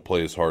do, don't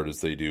play as hard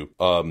as they do.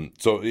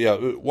 So yeah,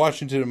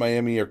 Washington and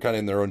Miami are kind of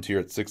in their own tier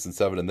at 6 and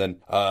 7. And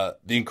then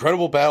the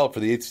incredible battle for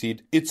the 8th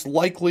seed. It's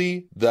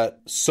likely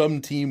that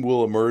some team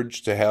will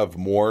emerge to have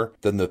more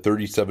than the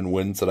 37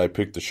 wins that I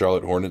picked the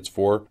Charlotte Hornets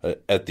for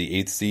at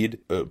the 8th seed.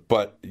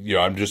 But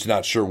I'm just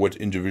not sure what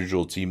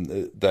individual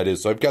team that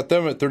is. So I've got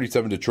them at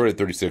 37, Detroit at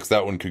 36.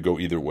 That one could go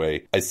either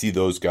way. I see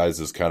those guys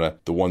as kind of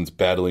the ones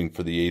battling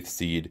for the 8th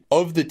seed.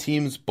 Of the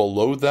teams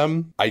below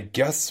them, I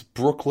guess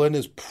Brooklyn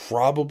is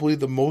probably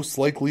the most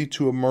likely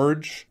to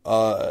emerge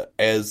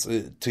as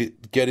to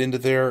get into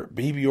there.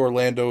 Maybe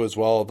Orlando as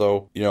well,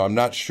 though I'm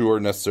not sure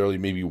necessarily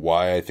maybe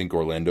why I think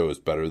Orlando is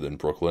better than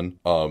Brooklyn.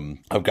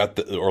 I've got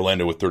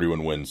Orlando with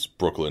 31 wins,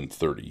 Brooklyn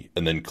 30,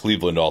 and then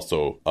Cleveland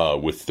also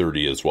with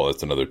 30 as well.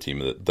 That's another team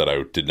that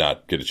I did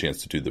not get a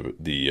chance to do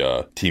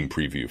the team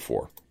preview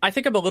for. I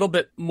think I'm a little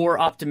bit more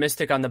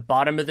optimistic on the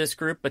bottom of this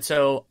group, but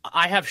so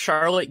I have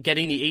Charlotte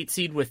getting the 8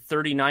 seed with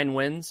 39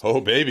 wins.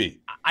 Oh,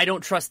 baby. I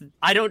don't trust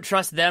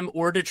them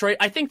or Detroit.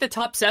 I think the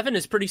top 7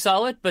 is pretty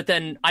solid, but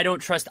then I don't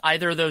trust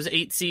either of those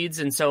 8 seeds,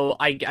 and so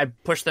I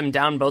pushed them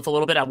down both a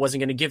little bit. I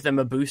wasn't going to give them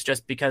a boost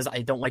just because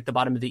I don't like the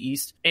bottom of the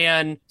East.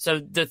 And so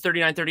the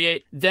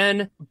 39-38.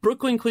 Then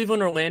Brooklyn,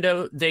 Cleveland,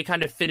 Orlando, they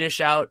kind of finish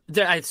out.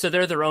 So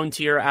they're their own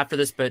tier after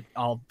this, but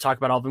I'll talk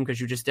about all of them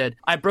because you just did.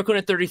 I have Brooklyn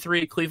at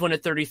 33, Cleveland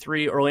at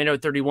 33, Orlando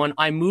at 31.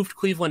 I moved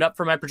Cleveland up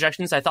for my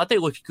projections. I thought they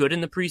looked good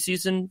in the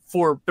preseason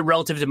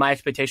relative to my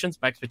expectations.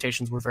 My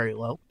expectations were very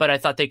low, but I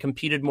thought they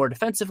competed more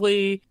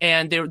defensively,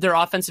 and their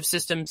offensive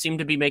system seemed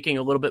to be making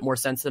a little bit more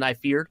sense than I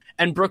feared.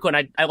 And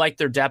Brooklyn, I like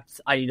their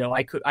depth.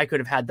 I could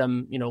have had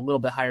them, a little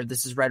bit higher.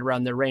 This is right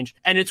around their range.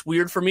 And it's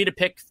weird for me to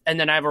pick, and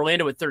then I have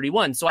Orlando at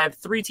 31. So I have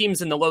 3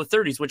 teams in the low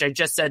 30s, which I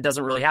just said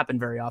doesn't really happen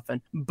very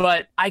often.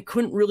 But I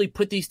couldn't really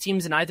put these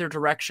teams in either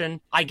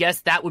direction. I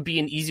guess that would be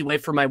an easy way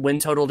for my win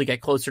total to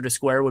get closer to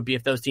square, would be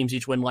if those teams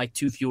each win like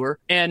 2 fewer.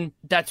 And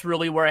that's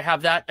really where I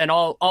have that. And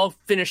I'll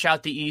finish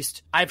out the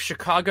East. I have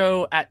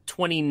Chicago at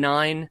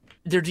 29.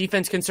 Their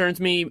defense concerns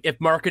me. If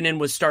Markkanen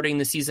was starting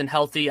the season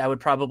healthy, I would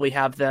probably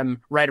have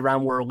them right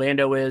around where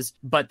Orlando is,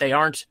 but they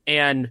aren't.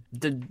 And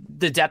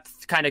the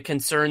depth kind of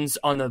concerns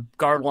on the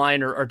guard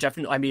line are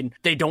definitely,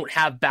 they don't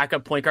have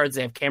backup point guards.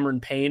 They have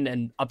Cameron Payne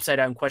and upside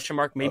down question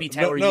mark. Maybe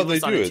Tyler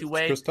Ulis on a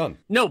 2-way. Chris Dunn.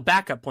 No,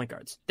 backup point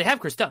guards. They have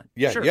Chris Dunn.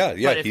 Yeah, sure.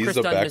 yeah. He's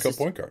a backup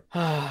point guard.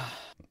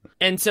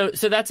 And so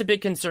that's a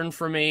big concern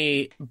for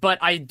me. But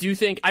I do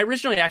think I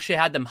originally actually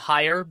had them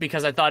higher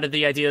because I thought of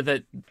the idea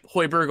that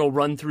Hoiberg will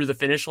run through the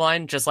finish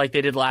line just like they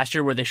did last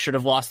year, where they should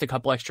have lost a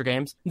couple extra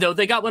games. Though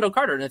they got Wendell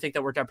Carter, and I think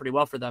that worked out pretty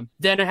well for them.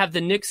 Then I have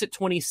the Knicks at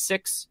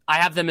 26. I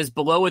have them as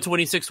below a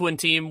 26-win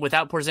team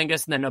without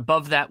Porzingis, and then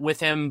above that with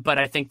him. But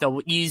I think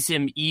they'll ease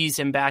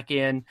him back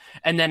in.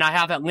 And then I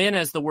have Atlanta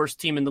as the worst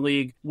team in the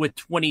league with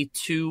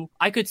 22.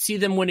 I could see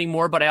them winning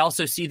more, but I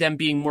also see them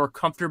being more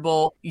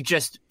comfortable,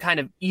 just kind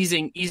of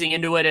easing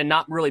into it and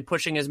not really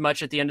pushing as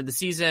much at the end of the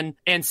season.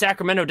 And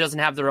Sacramento doesn't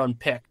have their own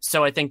pick,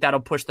 so I think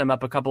that'll push them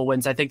up a couple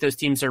wins. I think those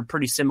teams are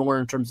pretty similar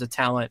in terms of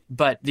talent,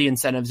 but the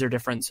incentives are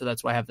different, so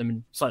that's why I have them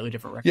in slightly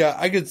different records. Yeah,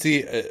 I could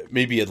see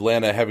maybe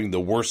Atlanta having the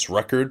worst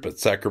record, but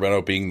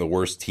Sacramento being the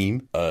worst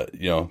team.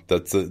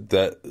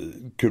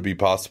 That could be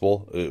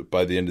possible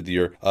by the end of the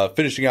year.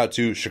 Finishing out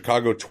to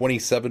Chicago,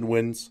 27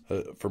 wins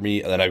for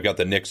me, and then I've got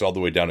the Knicks all the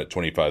way down at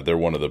 25. They're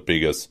one of the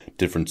biggest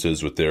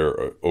differences with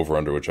their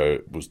over-under, which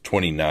I was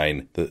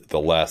 29 the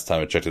last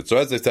time I checked it. So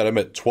as I said, I'm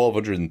at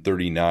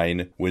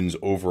 1,239 wins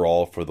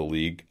overall for the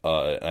league.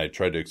 I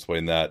tried to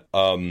explain that.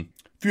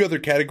 few other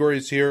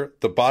categories here.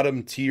 The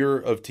bottom tier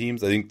of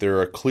teams, I think there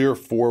are a clear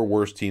 4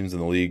 worst teams in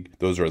the league.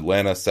 Those are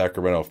Atlanta,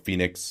 Sacramento,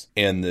 Phoenix,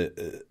 and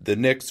the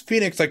Knicks.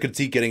 Phoenix, I could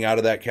see getting out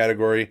of that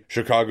category.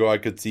 Chicago, I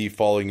could see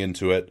falling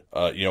into it.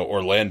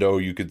 Orlando,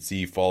 you could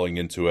see falling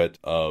into it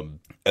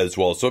as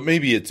well. So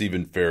maybe it's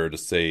even fair to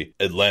say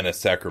Atlanta,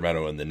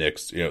 Sacramento, and the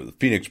Knicks.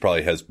 Phoenix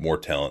probably has more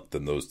talent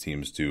than those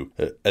teams do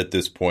at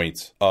this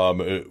point.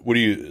 What do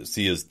you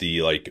see as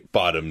the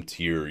bottom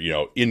tier,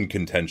 in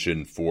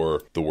contention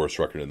for the worst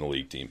record in the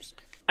league teams?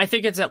 I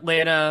think it's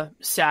Atlanta,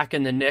 Sac,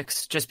 and the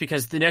Knicks, just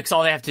because the Knicks,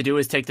 all they have to do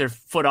is take their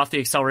foot off the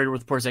accelerator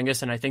with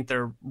Porzingis, and I think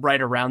they're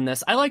right around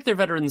this. I like their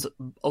veterans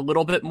a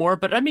little bit more,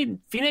 but I mean,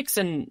 Phoenix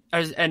and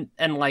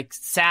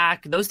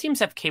Sac, those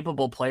teams have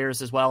capable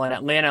players as well, and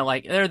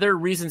Atlanta, there are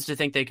reasons to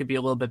think they could be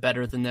a little bit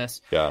better than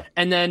this. Yeah.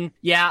 And then,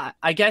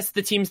 I guess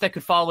the teams that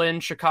could fall in,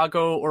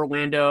 Chicago,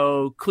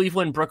 Orlando,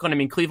 Cleveland, Brooklyn. I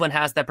mean, Cleveland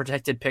has that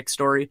protected pick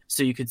story,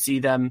 so you could see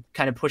them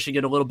kind of pushing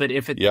it a little bit.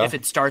 If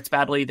it starts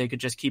badly, they could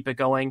just keep it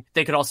going.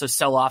 They could also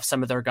sell off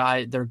some of their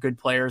good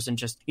players and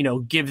just,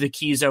 give the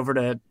keys over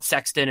to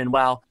Sexton. And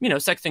while,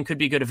 Sexton could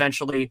be good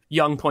eventually,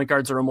 young point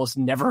guards are almost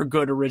never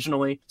good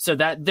originally. So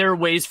that there are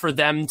ways for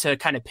them to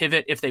kind of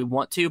pivot if they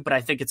want to, but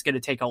I think it's going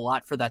to take a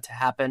lot for that to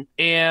happen.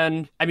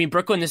 And I mean,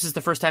 Brooklyn, this is the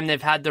first time they've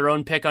had their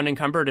own pick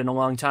unencumbered in a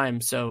long time.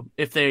 So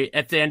if they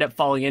end up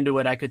falling into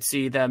it, I could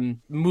see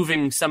them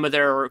moving some of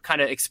their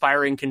kind of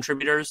expiring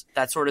contributors,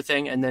 that sort of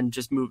thing, and then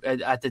just move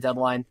at the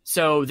deadline.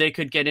 So they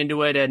could get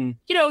into it. And,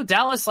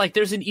 Dallas,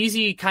 there's an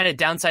easy kind of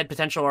downside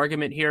potential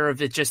argument here.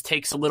 If it just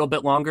takes a little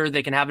bit longer,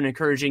 they can have an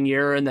encouraging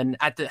year. And then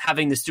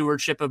having the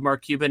stewardship of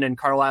Mark Cuban and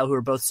Carlisle, who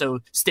are both so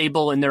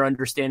stable in their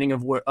understanding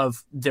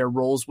of their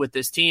roles with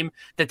this team,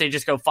 that they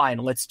just go, fine,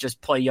 let's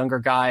just play younger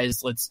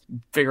guys. Let's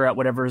figure out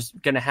whatever's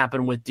going to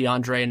happen with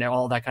DeAndre and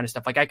all that kind of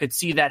stuff. I could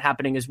see that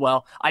happening as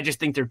well. I just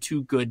think they're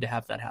too good to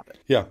have that happen.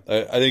 Yeah,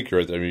 I think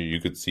you're right. I mean,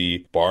 you could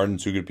see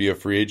Barnes, who could be a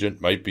free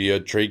agent, might be a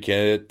trade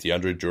candidate.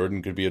 DeAndre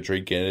Jordan could be a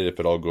trade candidate if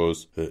it all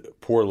goes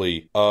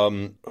poorly.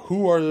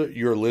 Who are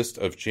your list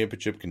of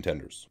championship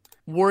contenders?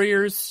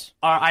 Warriors,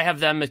 I have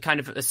them as kind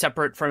of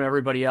separate from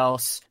everybody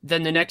else.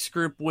 Then the next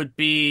group would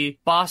be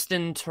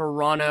Boston,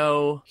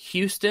 Toronto,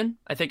 Houston.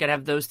 I think I'd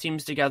have those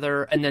teams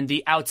together. And then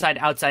the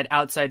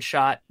outside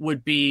shot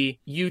would be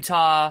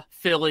Utah,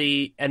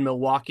 Philly, and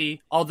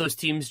Milwaukee. All those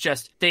teams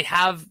they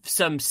have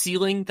some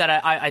ceiling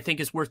that I think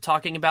is worth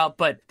talking about,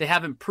 but they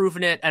haven't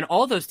proven it. And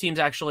all those teams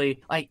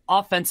actually,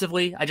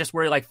 offensively, I just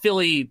worry,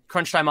 Philly,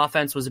 crunch time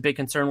offense was a big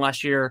concern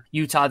last year.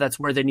 Utah, that's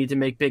where they need to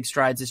make big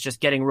strides. It's just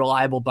getting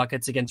reliable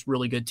buckets against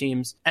really good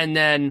teams. And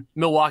then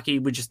Milwaukee,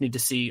 we just need to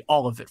see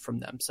all of it from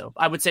them. So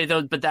I would say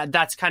those, but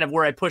that's kind of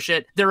where I push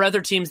it. There are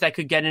other teams that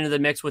could get into the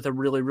mix with a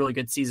really, really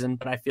good season,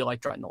 but I feel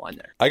like drawing the line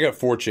there. I got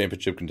 4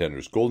 championship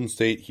contenders: Golden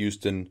State,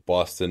 Houston,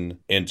 Boston,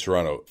 and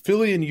Toronto.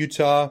 Philly and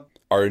Utah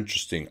are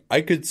interesting. I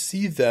could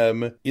see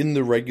them in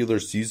the regular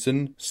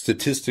season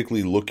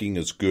statistically looking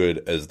as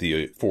good as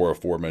the 4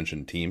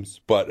 aforementioned teams.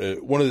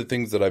 But one of the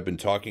things that I've been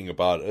talking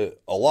about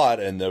a lot,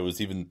 and that was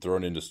even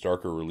thrown into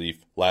starker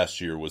relief last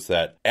year, was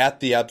that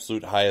at the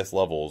absolute highest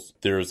levels,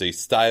 there is a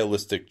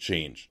stylistic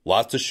change.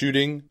 Lots of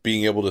shooting,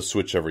 being able to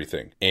switch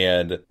everything.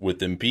 And with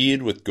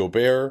Embiid, with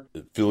Gobert,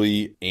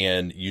 Philly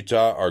and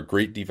Utah are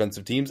great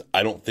defensive teams.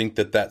 I don't think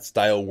that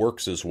style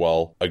works as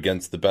well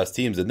against the best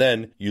teams. And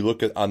then you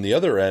look at on the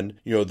other end,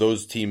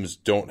 those teams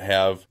don't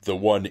have the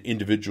one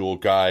individual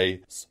guy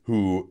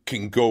who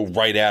can go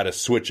right at a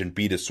switch and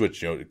beat a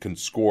switch, can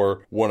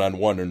score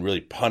one-on-one and really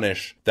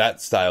punish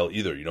that style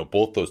either.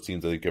 Both those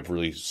teams, I think, have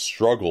really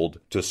struggled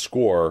to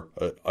score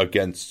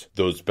against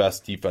those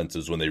best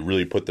defenses when they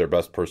really put their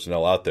best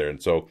personnel out there.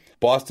 And so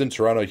Boston,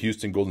 Toronto,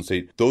 Houston, Golden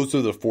State, those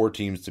are the 4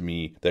 teams to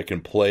me that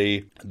can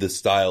play the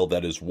style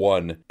that is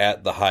won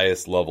at the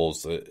highest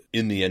levels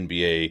in the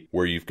NBA,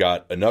 where you've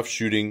got enough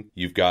shooting,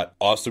 you've got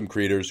awesome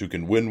creators who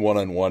can win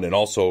one-on-one and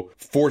also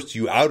force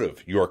you out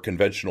of your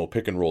conventional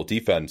pick and roll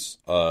defense,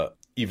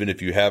 even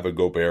if you have a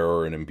Gobert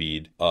or an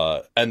Embiid,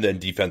 and then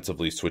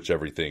defensively switch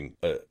everything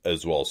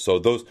as well. So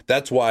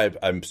that's why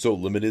I'm so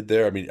limited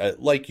there. I mean,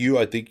 like you,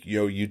 I think,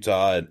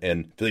 Utah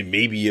and Philly,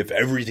 maybe if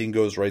everything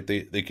goes right,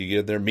 they could get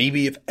in there.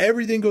 Maybe if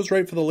everything goes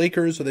right for the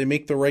Lakers or they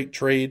make the right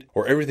trade,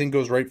 or everything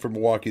goes right for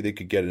Milwaukee, they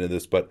could get into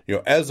this. But,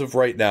 as of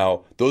right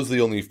now, those are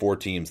the only 4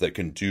 teams that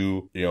can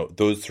do,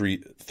 those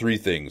three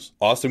things: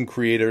 awesome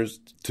creators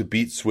to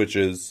beat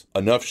switches,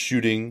 enough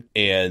shooting,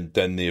 and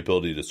then the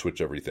ability to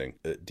switch everything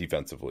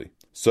defensively.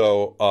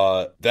 So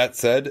that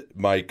said,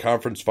 my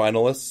conference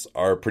finalists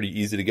are pretty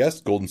easy to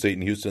guess: Golden State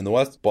and Houston in the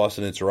West,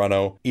 Boston and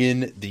Toronto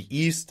in the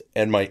East,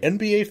 and my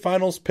NBA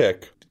Finals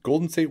pick,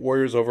 Golden State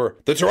Warriors over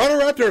the Toronto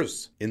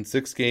Raptors in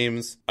 6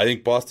 games. I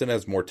think Boston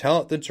has more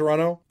talent than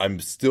Toronto. I'm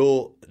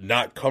still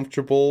not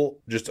comfortable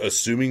just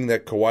assuming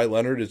that Kawhi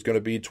Leonard is going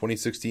to be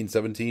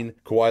 2016-17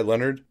 Kawhi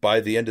Leonard by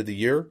the end of the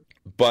year.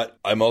 But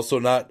I'm also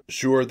not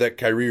sure that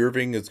Kyrie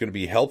Irving is going to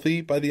be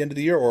healthy by the end of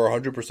the year, or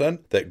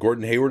 100%, that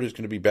Gordon Hayward is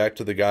going to be back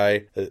to the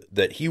guy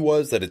that he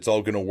was, that it's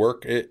all going to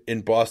work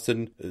in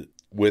Boston.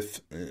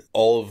 with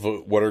all of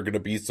what are going to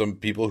be some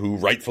people who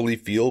rightfully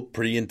feel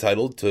pretty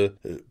entitled to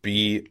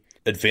be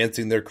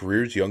advancing their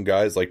careers, young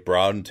guys like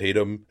Brown,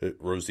 Tatum,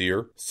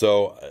 Rozier.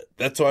 So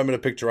that's why I'm going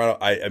to pick Toronto.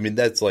 I mean,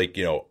 that's like,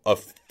 a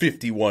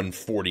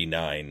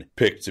 51-49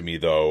 pick to me,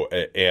 though.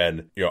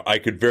 And, I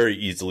could very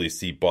easily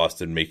see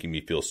Boston making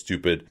me feel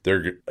stupid.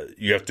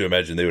 You have to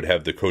imagine they would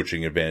have the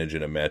coaching advantage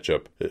in a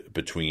matchup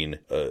between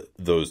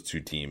those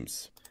two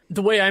teams.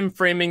 The way I'm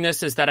framing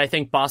this is that I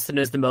think Boston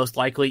is the most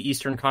likely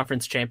Eastern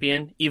Conference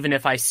champion, even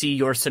if I see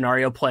your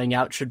scenario playing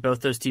out should both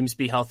those teams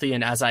be healthy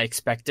and as I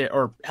expect it,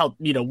 or help,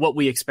 what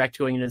we expect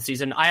going into the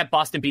season. I have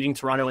Boston beating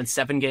Toronto in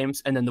 7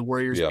 games and then the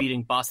Warriors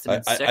beating Boston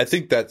in 6. I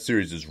think that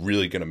series is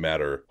really going to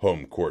matter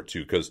home court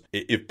too, because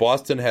if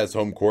Boston has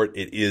home court,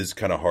 it is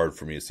kind of hard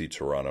for me to see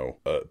Toronto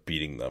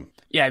beating them.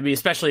 Yeah, I mean,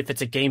 especially if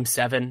it's a game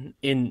 7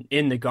 in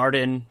the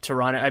Garden,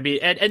 Toronto. I mean,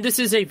 and this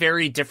is a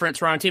very different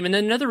Toronto team. And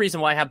then another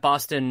reason why I have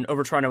Boston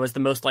over Toronto as the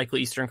most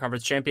likely Eastern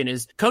Conference champion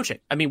is coaching.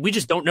 I mean, we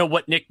just don't know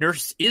what Nick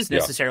Nurse is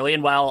necessarily.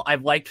 And while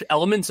I've liked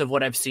elements of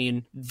what I've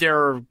seen, there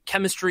are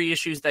chemistry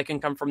issues that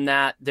can come from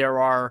that. There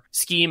are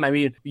scheme. I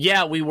mean,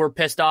 we were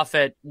pissed off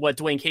at what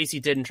Dwayne Casey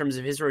did in terms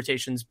of his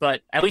rotations,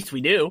 but at least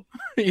we knew,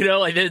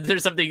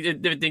 there's something,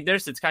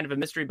 it's kind of a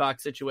mystery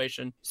box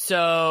situation.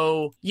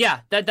 So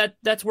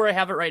that's where I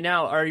have it right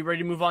now. Are you ready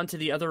to move on to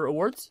the other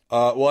awards?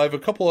 Well, I have a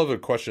couple other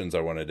questions I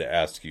wanted to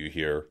ask you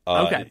here.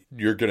 Okay.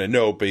 You're going to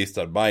know based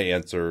on my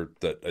answer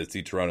that I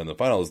see Toronto in the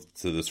finals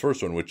to this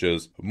first one, which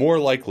is more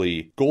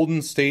likely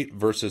Golden State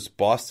versus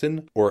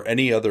Boston or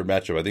any other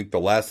matchup. I think the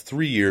last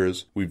 3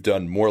 years we've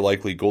done more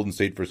likely Golden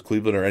State versus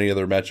Cleveland or any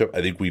other matchup.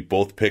 I think we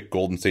both picked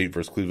Golden State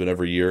versus Cleveland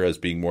every year as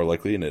being more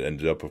likely, and it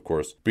ended up, of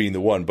course, being the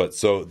one. But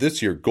so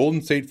this year,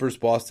 Golden State versus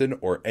Boston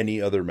or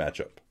any other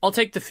matchup. I'll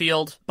take the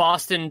field.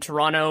 Boston,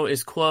 Toronto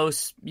is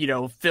close.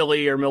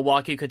 Philly or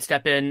Milwaukee could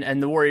step in,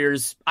 and the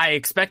Warriors, I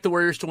expect the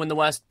Warriors to win the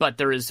West, but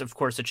there is, of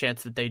course, a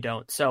chance that they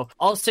don't. So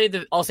I'll say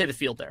the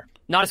field there.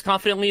 Not as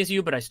confidently as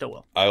you, but I still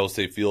will. I will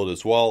say field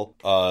as well.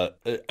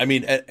 I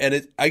mean,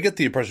 I get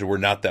the impression we're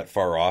not that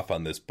far off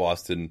on this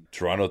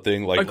Boston-Toronto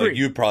thing. Like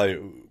you probably,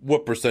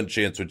 what %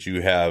 chance would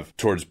you have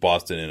towards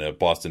Boston in a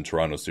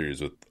Boston-Toronto series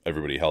with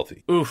everybody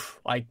healthy? Oof,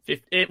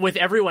 with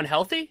everyone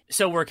healthy?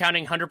 So we're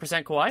counting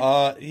 100% Kawhi?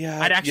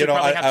 I'd actually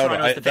probably have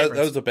Toronto as the favorites.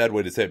 That was a bad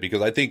way to say it,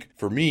 because I think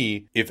for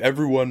me, if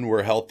everyone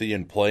were healthy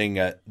and playing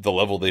at the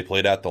level they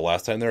played at the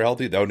last time they were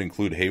healthy, that would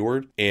include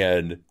Hayward.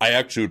 And I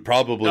actually would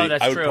probably,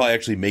 probably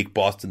actually make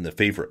Boston the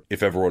favorite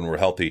if everyone were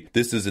healthy.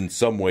 This is in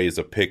some ways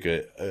a pick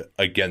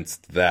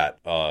against that.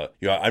 I'm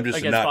just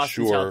against not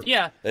Boston's sure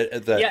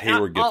that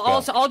Hayward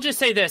gets I'll just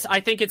say this.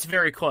 I think it's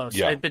very close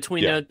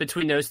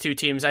between those two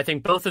teams. I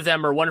think both of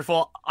them are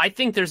wonderful. I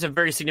think there's a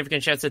very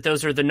significant chance that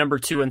those are the number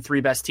 2 and 3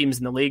 best teams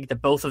in the league,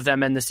 that both of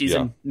them end the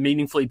season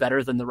meaningfully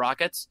better than the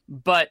Rockets.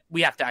 But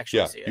we have to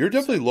actually see it. You're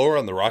definitely lower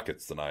on the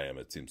Rockets than I am,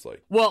 it seems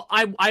like. Well,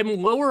 I'm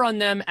lower on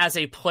them as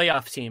a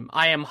playoff team.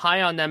 I am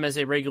high on them as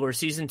a regular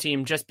season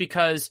team, just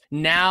because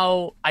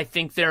now I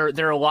think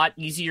they're a lot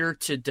easier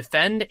to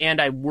defend,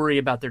 and I worry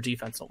about their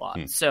defense a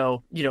lot.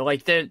 So,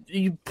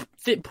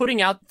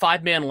 putting out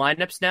 5-man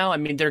lineups now, I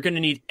mean, they're going to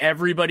need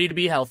everybody to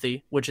be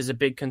healthy, which is a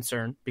big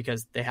concern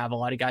because they have a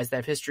lot of guys that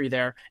have history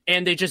there,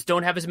 and they just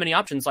don't have as many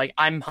options. Like,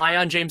 I'm high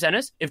on James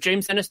Ennis. If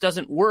James Ennis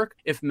doesn't work,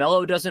 if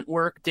Melo doesn't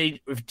work,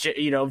 if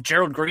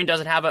Gerald Green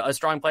doesn't have a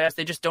strong playoffs,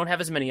 they just don't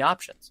have as many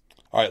options.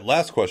 All right,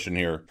 last question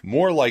here.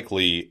 More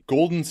likely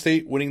Golden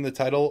State winning the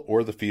title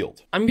or the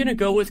field? I'm going to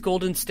go with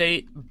Golden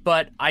State,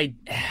 but I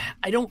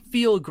don't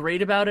feel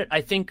great about it. I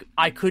think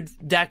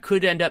that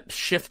could end up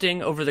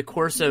shifting over the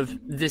course of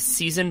this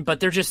season, but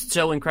they're just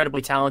so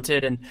incredibly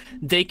talented and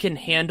they can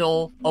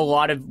handle a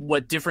lot of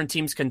what different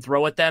teams can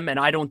throw at them. And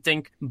I don't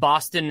think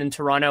Boston and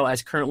Toronto,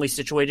 as currently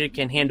situated,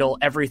 can handle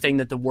everything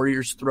that the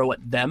Warriors throw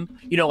at them.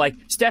 Like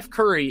Steph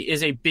Curry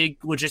is a big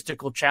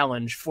logistical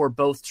challenge for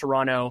both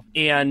Toronto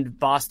and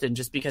Boston,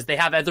 just because they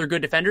have other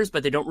good defenders,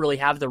 but they don't really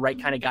have the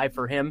right kind of guy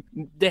for him.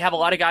 They have a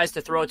lot of guys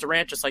to throw at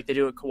Durant, just like they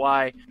do at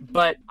Kawhi.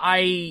 But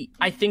I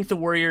think the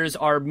Warriors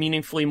are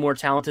meaningfully more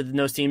talented than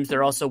those teams.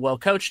 They're also well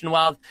coached. And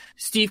while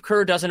Steve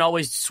Kerr doesn't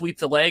always sweep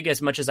the leg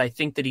as much as I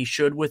think that he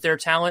should with their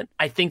talent,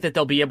 I think that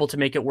they'll be able to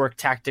make it work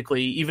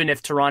tactically, even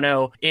if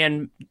Toronto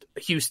and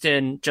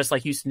Houston, just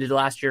like Houston did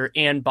last year,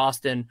 and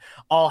Boston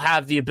all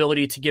have the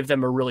ability to give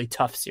them a really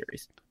tough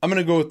series. I'm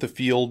going to go with the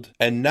field,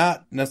 and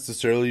not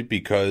necessarily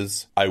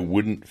because I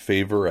wouldn't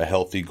favor a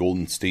healthy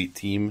Golden State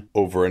team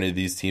over any of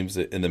these teams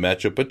in the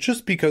matchup, but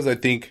just because I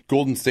think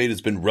Golden State has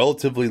been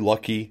relatively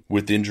lucky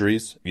with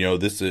injuries.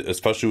 This,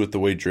 especially with the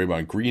way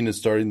Draymond Green is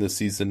starting this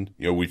season.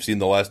 We've seen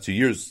the last 2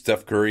 years,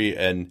 Steph Curry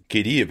and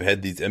KD have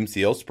had these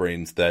MCL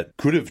sprains that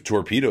could have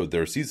torpedoed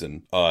their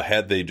season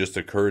had they just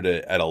occurred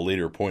at a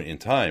later point in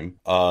time.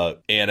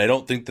 And I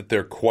don't think that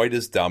they're quite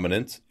as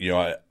dominant.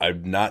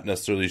 I'm not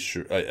necessarily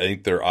sure. I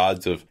think their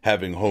odds of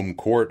having home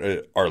court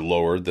are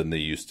lower than they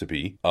used to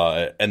be,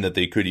 and that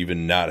they could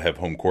even not have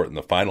home court in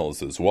the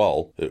finals as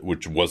well,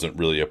 which wasn't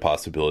really a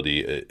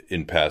possibility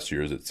in past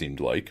years, it seemed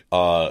like.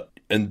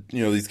 And,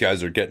 these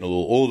guys are getting a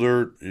little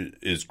older.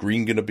 Is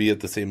Green going to be at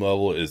the same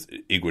level? Is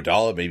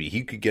Iguodala, maybe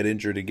he could get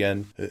injured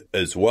again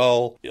as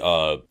well.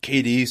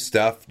 KD,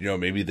 Steph,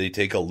 maybe they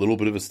take a little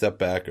bit of a step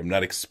back. I'm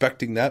not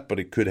expecting that, but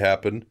it could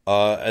happen.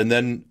 And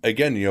then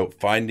again,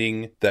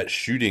 finding that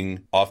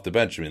shooting off the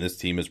bench. I mean, this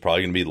team is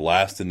probably going to be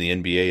last in the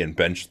NBA in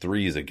bench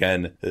threes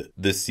again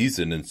this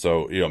season. And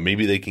so,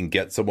 maybe they can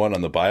get someone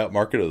on the buyout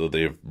market, although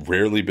they have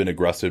rarely been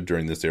aggressive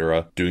during this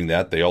era doing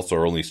that. They also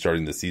are only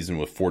starting the season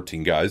with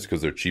 14 guys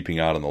because they're cheaping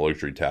out on the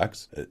luxury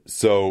tax.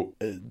 So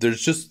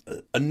there's just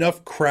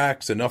enough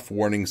cracks, enough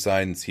warning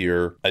signs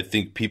here. I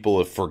think people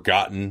have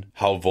forgotten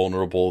how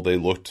vulnerable they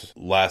looked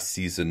last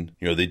season.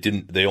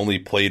 They only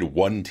played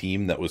one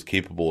team that was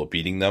capable of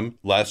beating them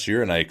last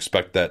year, and I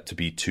expect that to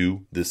be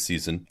two this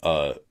season.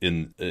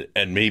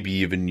 And maybe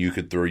even you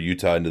could throw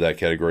Utah into that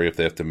category if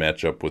they have to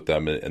match up with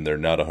them and they're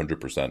not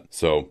 100%.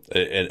 So,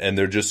 and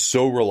they're just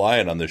so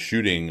reliant on the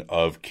shooting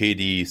of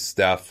KD,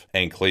 Steph,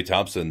 and Klay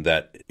Thompson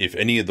that if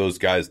any of those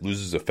guys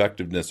loses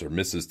effectiveness or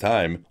misses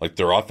time, like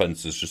their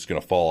offense is just going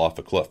to fall off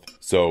a cliff.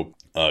 So,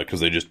 because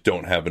they just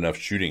don't have enough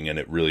shooting and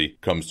it really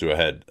comes to a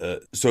head.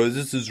 So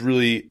this is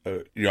really,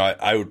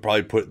 I would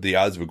probably put the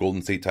odds of a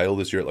Golden State title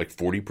this year at like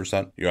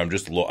 40%. I'm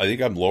just low. I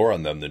think I'm lower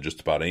on them than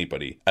just about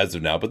anybody as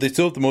of now, but they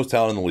still have the most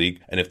talent in the league.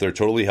 And if they're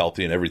totally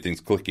healthy and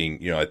everything's clicking,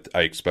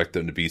 I expect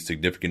them to be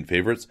significant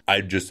favorites.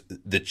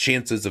 The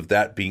chances of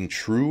that being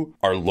true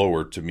are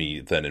lower to me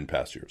than in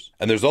past years.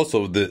 And there's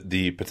also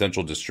the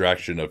potential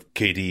distraction of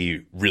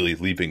KD really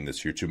leaving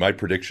this year too. My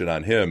prediction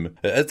on him,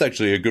 that's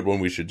actually a good one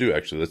we should do.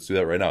 Actually, let's do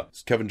that right now.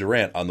 Kevin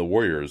Durant on the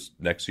Warriors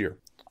next year.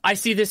 I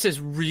see this as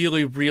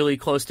really, really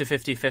close to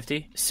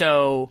 50-50.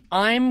 So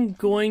I'm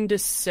going to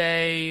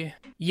say,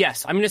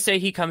 yes, I'm going to say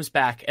he comes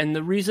back. And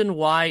the reason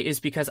why is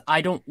because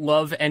I don't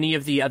love any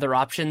of the other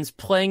options.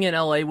 Playing in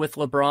LA with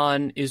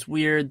LeBron is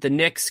weird. The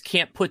Knicks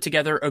can't put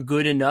together a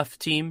good enough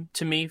team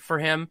to me for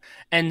him.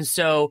 And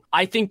so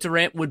I think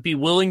Durant would be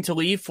willing to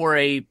leave for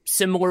a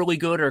similarly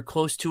good or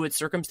close to it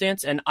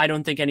circumstance. And I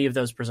don't think any of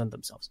those present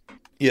themselves.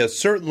 Yeah,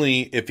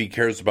 certainly if he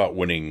cares about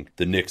winning,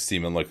 the Knicks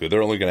seem unlikely.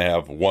 They're only going to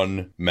have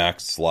one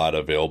max slot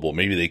available.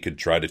 Maybe they could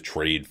try to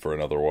trade for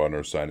another one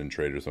or sign and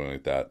trade or something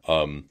like that.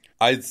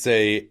 I'd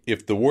say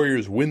if the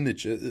Warriors win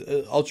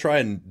I'll try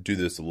and do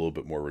this a little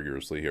bit more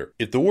rigorously here.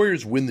 If the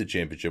Warriors win the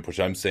championship, which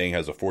I'm saying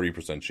has a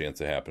 40%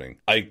 chance of happening,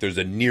 I think there's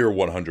a near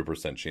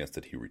 100% chance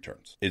that he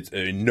returns.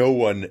 No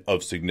one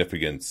of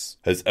significance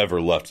has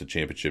ever left a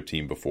championship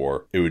team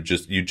before. You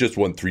just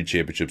won 3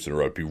 championships in a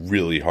row. It'd be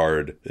really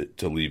hard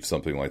to leave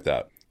something like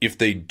that. If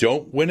they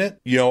don't win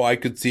it, I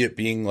could see it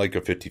being like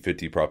a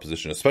 50-50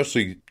 proposition,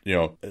 especially,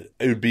 it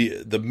would be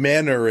the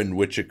manner in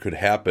which it could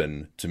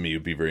happen to me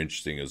would be very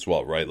interesting as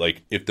well, right?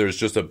 Like if there's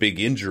just a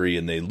big injury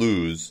and they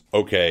lose,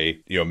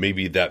 okay,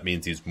 maybe that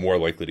means he's more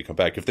likely to come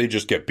back. If they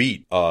just get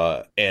beat,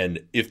 and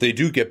if they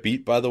do get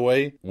beat, by the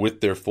way,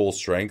 with their full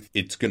strength,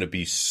 it's going to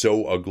be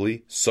so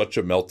ugly, such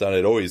a meltdown.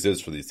 It always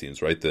is for these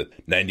teams, right? The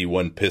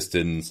 91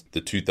 Pistons,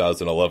 the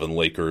 2011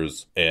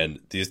 Lakers, and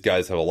these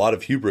guys have a lot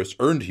of hubris,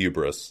 earned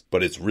hubris,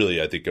 but it's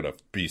really, I think, going to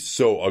be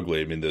so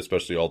ugly. I mean,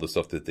 especially all the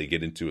stuff that they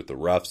get into with the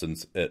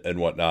refs and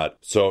whatnot.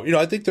 So,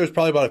 I think there's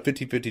probably about a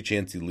 50-50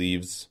 chance he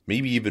leaves,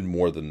 maybe even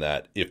more than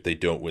that if they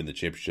don't win the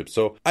championship.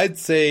 So I'd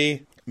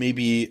say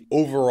maybe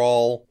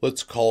overall,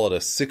 let's call it a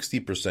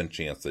 60%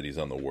 chance that he's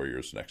on the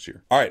Warriors next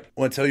year. All right, I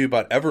want to tell you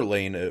about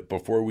Everlane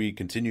before we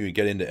continue and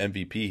get into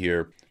MVP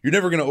here. You're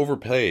never going to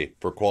overpay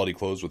for quality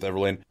clothes with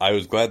Everlane. I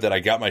was glad that I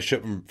got my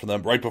shipment from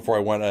them right before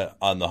I went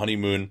on the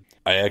honeymoon.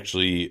 I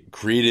actually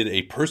created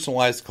a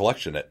personalized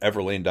collection at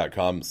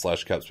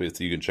everlane.com/capspace that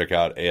you can check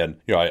out. And,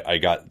 I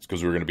got,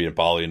 because we were going to be in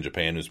Bali in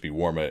Japan, it was to be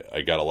warm,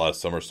 I got a lot of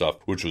summer stuff,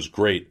 which was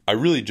great. I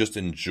really just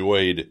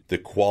enjoyed the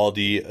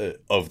quality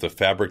of the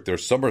fabric. Their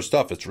summer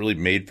stuff, it's really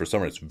made for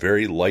summer. It's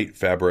very light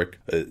fabric.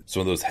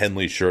 Some of those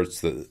Henley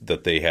shirts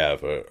that they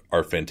have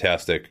are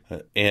fantastic.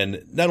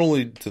 And not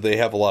only do they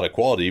have a lot of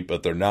quality,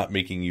 but they're not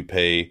making you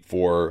pay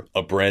for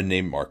a brand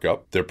name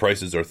markup. Their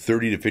prices are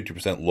 30 to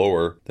 50%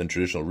 lower than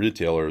traditional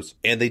retailers.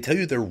 And they tell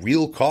you their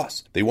real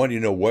costs. They want you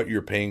to know what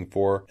you're paying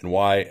for and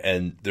why.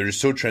 And they're just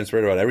so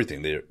transparent about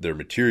everything. Their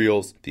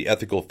materials, the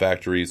ethical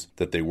factories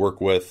that they work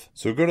with.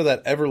 So go to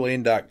that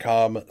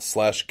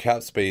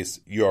everlane.com/capspace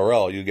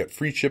URL. You'll get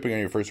free shipping on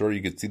your first order.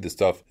 You can see the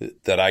stuff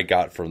that I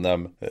got from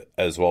them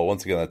as well.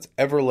 Once again, that's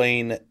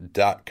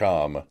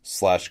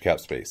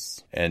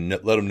everlane.com/capspace. And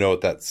let them know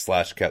at that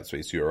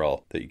 /capspace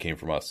URL that you came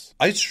from us.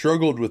 I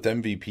struggled with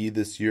MVP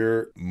this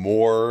year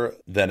more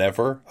than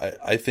ever,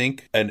 I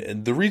think.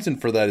 And the reason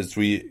for that is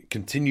we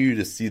continue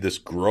to see this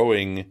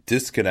growing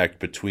disconnect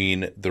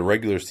between the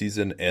regular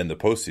season and the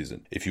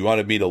postseason. If you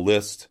wanted me to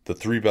list the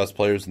 3 best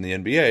players in the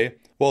NBA,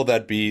 Well,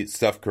 that'd be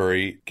Steph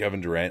Curry, Kevin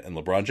Durant, and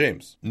LeBron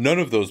James. None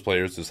of those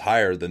players is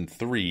higher than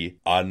 3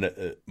 on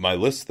my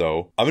list,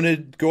 though. I'm going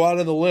to go out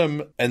on the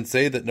limb and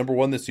say that number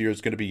 1 this year is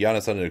going to be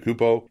Giannis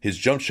Antetokounmpo. His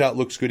jump shot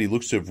looks good. He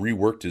looks to have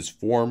reworked his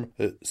form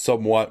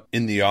somewhat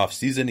in the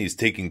offseason. He's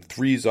taking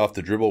threes off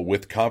the dribble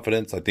with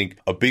confidence. I think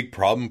a big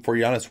problem for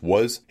Giannis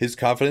was his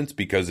confidence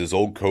because his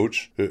old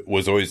coach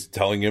was always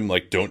telling him,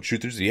 like, don't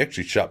shoot threes. He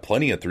actually shot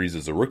plenty of threes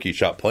as a rookie,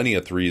 shot plenty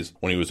of threes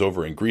when he was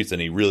over in Greece, and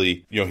he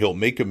really, he'll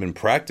make them in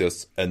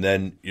practice. And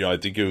then, I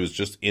think it was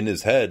just in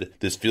his head,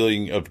 this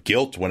feeling of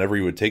guilt whenever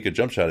he would take a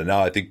jump shot. And now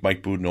I think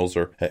Mike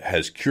Budenholzer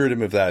has cured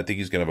him of that. I think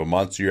he's going to have a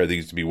monster year. I think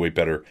he's going to be way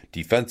better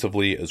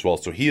defensively as well.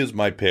 So he is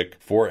my pick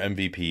for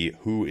MVP.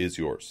 Who is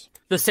yours?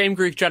 The same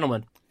Greek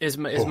gentleman is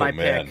my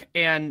pick.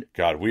 And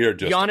God, we are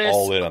just Giannis,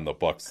 all in on the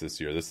Bucks this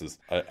year. This is,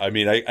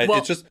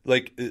 it's just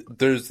like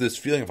there's this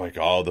feeling of like,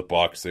 oh, the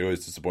Bucks, they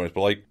always disappoint us,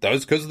 but like that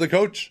was because of the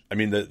coach. I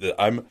mean,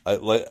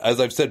 as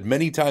I've said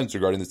many times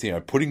regarding this team,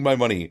 I'm putting my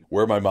money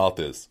where my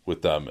mouth is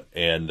with them,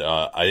 and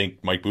I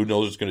think Mike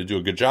Budenholzer is going to do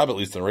a good job at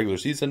least in the regular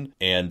season,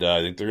 and I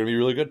think they're going to be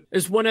really good.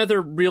 There's one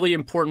other really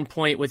important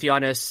point with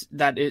Giannis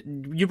that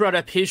you brought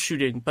up his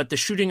shooting, but the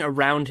shooting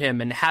around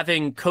him and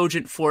having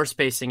cogent floor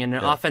spacing and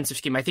an offensive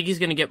scheme. I think he's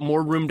going to get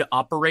more room to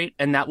operate,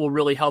 and that will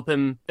really help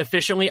him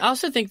efficiently. I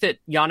also think that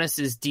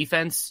Giannis's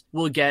defense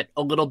will get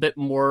a little bit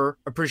more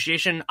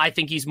appreciation. I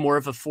think he's more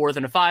of a 4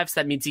 than a 5, so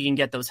that means he can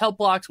get those help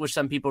blocks, which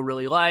some people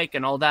really like,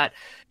 and all that.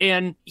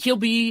 And he'll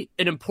be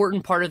an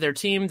important part of their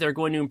team. They're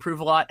going to improve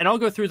a lot, and I'll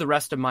go through the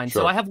rest of mine.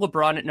 Sure. So I have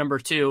LeBron at number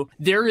 2.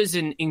 There is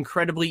an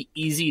incredibly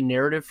easy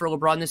narrative for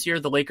LeBron this year.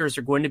 The Lakers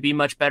are going to be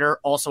much better.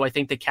 Also, I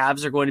think the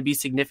Cavs are going to be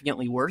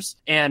significantly worse.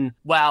 And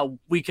while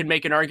we could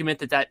make an argument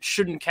that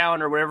shouldn't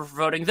count or whatever for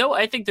voting, though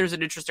I think there's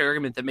an interesting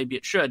argument that maybe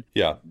it should.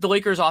 Yeah. The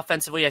Lakers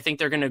offensively, I think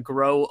they're going to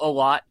grow a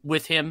lot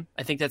with him.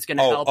 I think that's going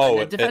to help.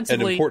 And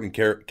defensively, an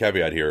important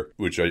caveat here,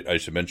 which I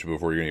should mention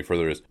before we go any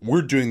further, is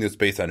we're doing this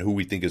based on who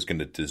we think is going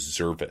to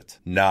deserve it,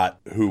 not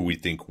who we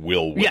think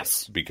will win.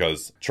 Yes.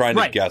 Because trying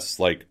to guess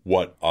like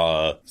what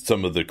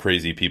some of the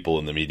crazy people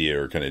in the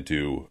media are going to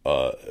do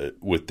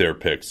with their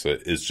picks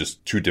is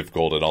just too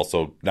difficult and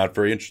also not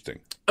very interesting.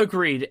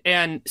 Agreed.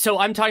 And so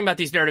I'm talking about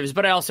these narratives,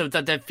 but I also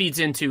that feeds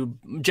into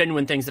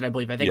genuine things that I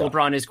believe. I think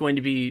LeBron is going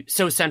to be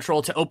so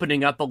central to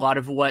opening up a lot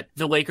of what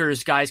the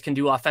Lakers guys can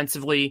do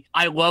offensively.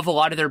 I love a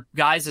lot of their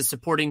guys as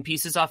supporting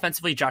pieces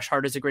offensively. Josh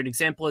Hart is a great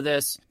example of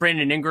this.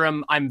 Brandon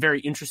Ingram, I'm very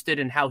interested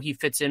in how he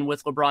fits in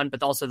with LeBron,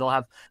 but also they'll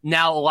have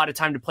now a lot of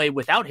time to play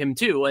without him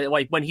too.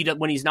 Like when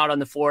he's not on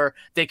the floor,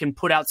 they can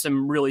put out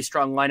some really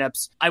strong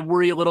lineups. I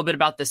worry a little bit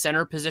about the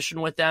center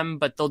position with them,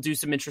 but they'll do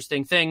some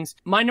interesting things.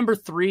 My number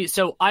 3,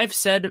 so I've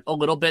said a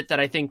little bit that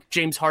I think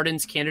James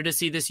Harden's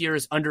candidacy this year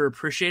is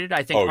underappreciated.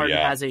 I think Harden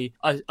has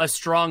a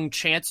strong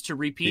chance to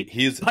repeat.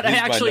 But I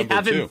actually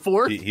have him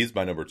 4th. He's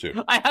my number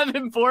 2. I have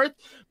him 4th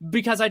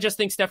because I just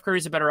think Steph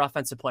Curry's a better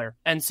offensive player.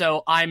 And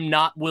so I'm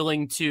not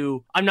willing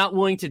to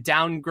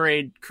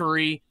downgrade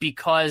Curry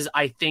because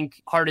I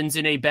think Harden's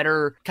in a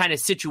better kind of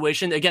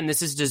situation. Again,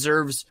 this is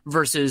deserves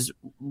versus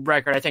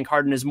record. I think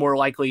Harden is more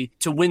likely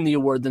to win the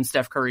award than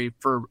Steph Curry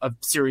for a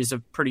series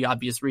of pretty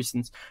obvious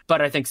reasons.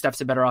 But I think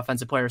Steph's a better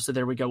offensive player, so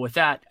there we go with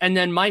that. And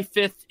then my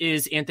 5th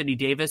is Anthony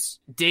Davis.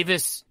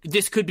 Davis,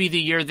 this could be the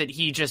year that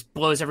he just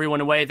blows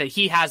everyone away, that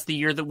he has the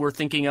year that we're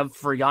thinking of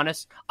for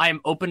Giannis. I am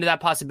open to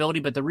that possibility,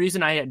 but the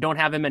reason I don't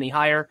have him any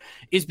higher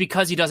is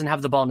because he doesn't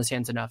have the ball in his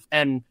hands enough.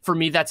 And for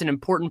me, that's an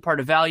important part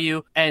of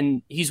value.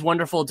 And he's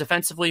wonderful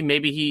defensively.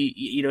 Maybe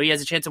he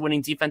has a chance of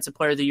winning Defensive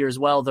Player of the Year as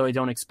well, though I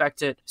don't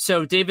expect it.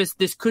 So Davis,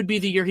 this could be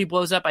the year he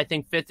blows up. I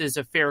think 5th is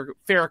a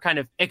fair kind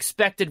of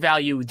expected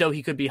value, though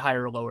he could be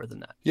higher or lower than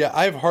that. Yeah,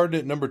 I have Harden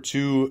at number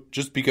 2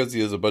 just because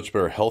he has a much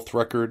better health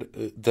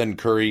record than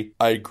Curry.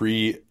 I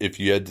agree. If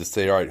you had to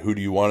say, all right, who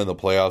do you want in the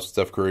playoffs,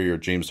 Steph Curry or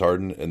James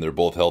Harden, and they're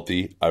both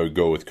healthy, I would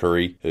go with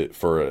Curry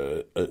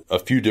for a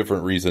few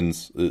different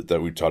reasons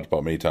that we've talked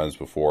about many times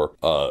before.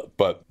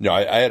 But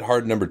I had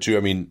Harden number 2. I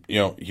mean,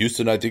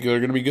 Houston, I think they're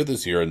going to be good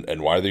this year.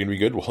 And why are they going to be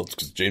good? Well, it's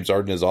because James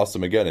Harden is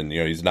awesome again. And,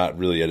 he's not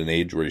really at an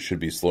age where he should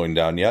be slowing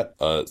down yet.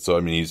 So, I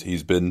mean,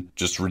 he's been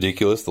just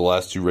ridiculous the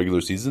last 2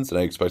 regular seasons. And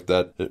I expect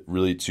that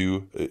really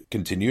to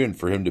continue and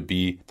for him to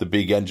be the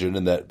big engine.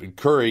 And that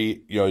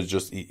Curry, is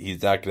just,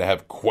 he's not going to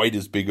have quite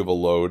as big of a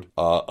load.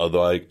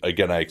 Although, I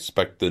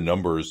expect the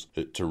numbers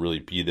to really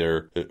be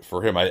there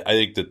for him. I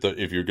think that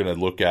if you're going to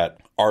look at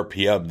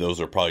RPM,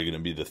 those are probably going to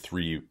be the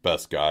 3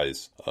 best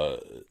guys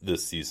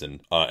this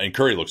season. And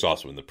Curry looks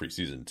awesome in the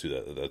preseason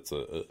too. That's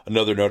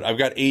another note. I've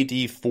got AD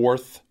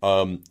 4th.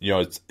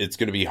 It's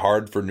going to be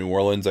hard for New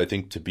Orleans, I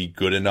think, to be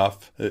good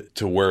enough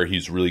to where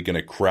he's really going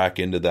to crack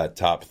into that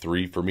top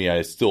 3. For me,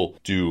 I still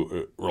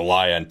do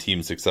rely on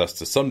team success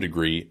to some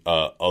degree,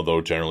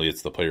 although generally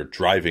it's the player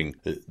driving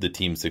the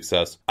team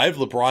success. I have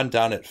LeBron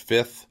down at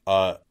 5th.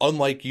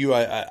 Unlike you,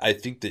 I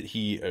think that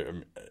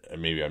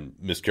maybe I'm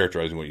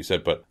mischaracterizing what you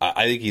said, but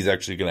I think he's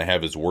actually going to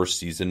have his worst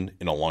season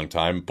in a long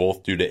time,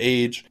 both due to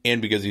age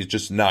and because he's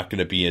just not going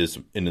to be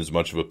in as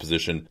much of a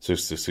position to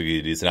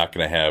succeed. He's not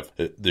going to have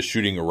the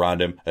shooting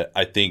around him.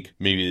 I think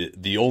maybe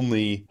the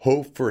only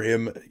hope for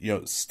him,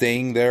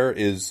 staying there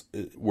is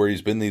where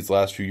he's been these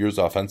last few years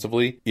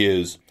offensively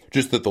is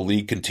just that the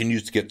league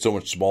continues to get so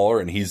much smaller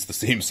and he's the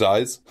same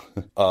size.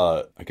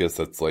 I guess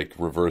that's like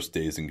reverse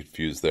Dazed and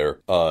Confused there.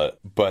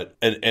 But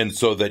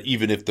so that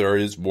even if there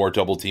is more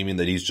double teaming,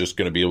 that he's just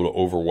going to be able to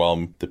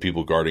overwhelm the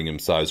people guarding him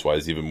size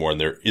wise even more.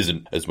 And there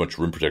isn't as much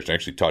rim protection. I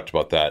actually talked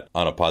about that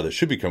on a pod that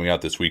should be coming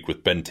out this week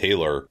with Ben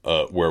Taylor,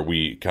 where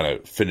we kind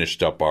of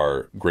finished up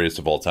our greatest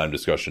of all time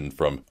discussion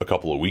from a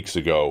couple of weeks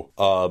ago.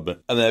 And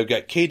then I've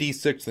got KD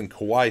 6th and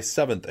Kawhi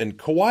 7th. And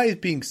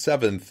Kawhi being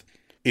 7th,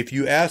 if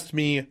you asked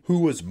me who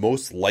was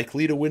most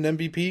likely to win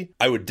MVP,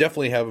 I would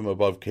definitely have him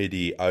above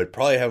KD. I would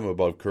probably have him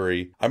above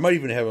Curry. I might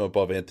even have him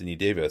above Anthony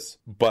Davis.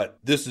 But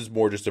this is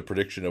more just a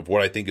prediction of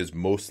what I think is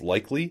most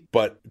likely.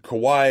 But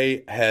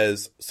Kawhi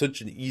has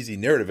such an easy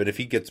narrative. And if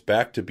he gets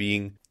back to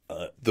being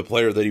the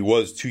player that he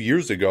was 2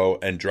 years ago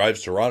and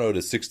drives Toronto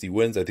to 60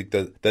 wins, I think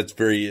that's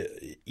very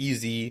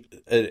easy.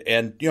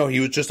 And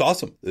he was just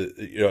awesome.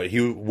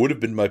 He would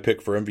have been my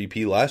pick for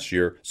MVP last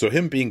year. So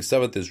him being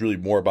 7th is really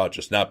more about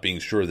just not being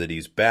sure that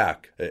he's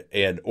back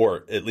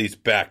or at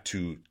least back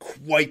to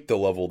quite the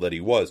level that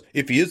he was.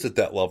 If he is at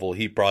that level,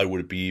 he probably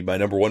would be my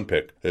number 1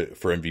 pick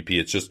for MVP.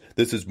 It's just,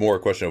 this is more a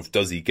question of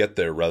does he get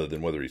there rather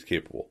than whether he's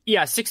capable.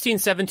 Yeah,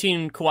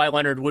 16-17 Kawhi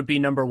Leonard would be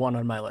number 1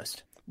 on my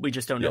list. We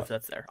just don't know if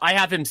that's there. I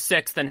have him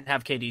 6th and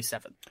have KD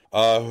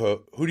 7th.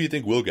 Who do you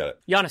think will get it?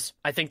 Giannis.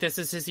 I think this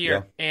is his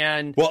year. Yeah.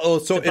 And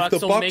so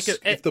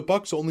if the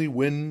Bucks only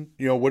win,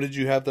 what did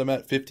you have them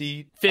at?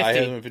 50? I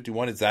have them at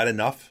 51. Is that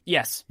enough?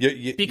 Yes.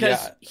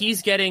 Because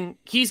he's getting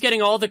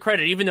all the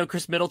credit, even though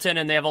Chris Middleton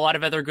and they have a lot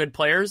of other good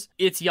players.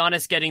 It's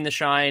Giannis getting the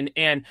shine.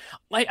 And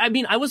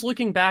I was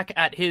looking back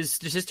at his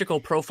statistical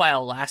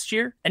profile last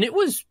year, and it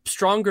was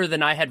stronger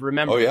than I had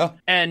remembered. Oh yeah.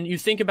 And you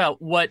think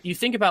about what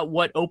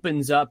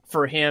opens up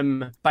for him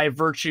by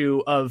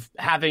virtue of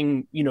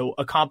having,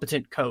 a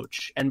competent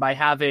coach and by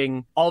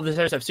having all this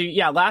other stuff. So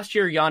yeah, last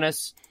year,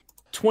 Giannis,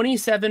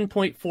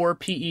 27.4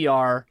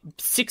 PER,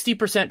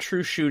 60%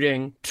 true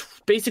shooting,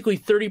 basically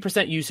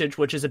 30% usage,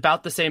 which is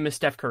about the same as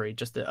Steph Curry,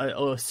 just a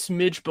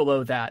smidge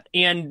below that.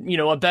 And,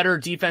 a better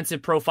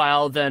defensive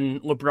profile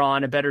than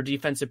LeBron, a better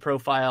defensive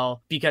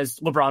profile because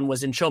LeBron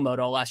was in chill mode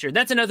all last year.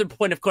 That's another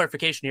point of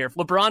clarification here. If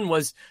LeBron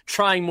was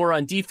trying more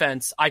on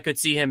defense, I could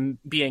see him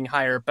being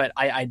higher, but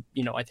I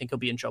think he'll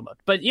be in chill mode.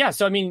 But yeah,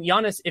 so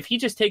Giannis, if he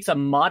just takes a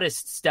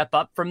modest step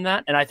up from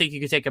that, and I think he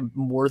could take a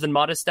more than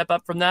modest step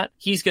up from that,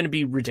 he's going to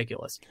be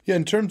ridiculous. Yeah,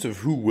 in terms of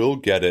who will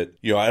get it,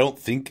 I don't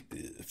think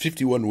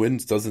 51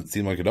 wins doesn't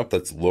seem like enough.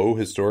 That's low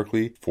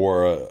historically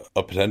for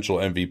a potential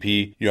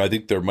MVP. I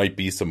think there might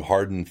be some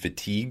Harden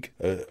fatigue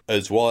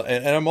as well.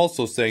 And I'm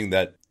also saying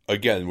that,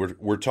 again,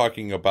 we're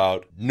talking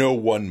about no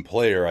one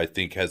player, I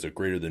think, has a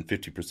greater than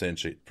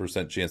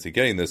 50% chance of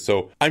getting this.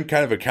 So I'm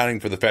kind of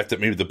accounting for the fact that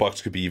maybe the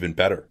Bucks could be even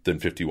better than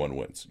 51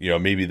 wins.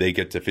 Maybe they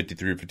get to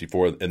 53 or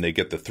 54 and they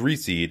get the 3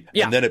 seed,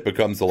 and then it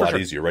becomes a lot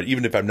easier, right?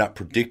 Even if I'm not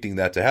predicting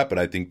that to happen,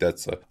 I think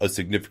that's a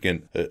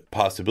significant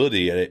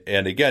possibility.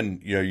 And again,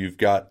 you've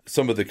got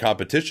some of the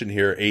competition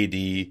here, AD,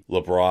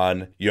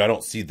 LeBron. I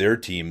don't see their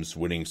teams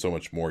winning so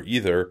much more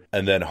either.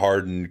 And then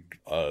Harden,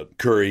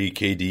 Curry,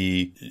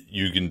 KD,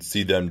 you can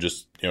see them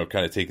just,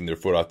 kind of taking their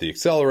foot off the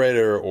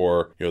accelerator,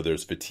 or,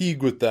 there's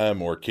fatigue with them,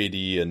 or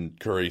KD and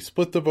Curry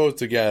split the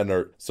votes again.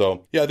 I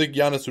think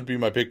Giannis would be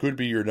my pick. Who would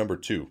be your number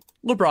 2?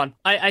 LeBron.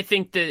 I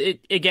think that,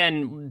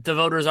 again, the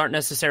voters aren't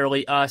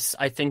necessarily us.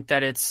 I think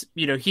that it's,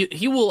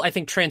 he will, I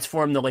think,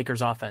 transform the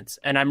Lakers offense.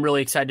 And I'm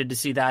really excited to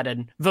see that.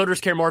 And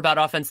voters care more about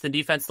offense than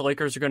defense. The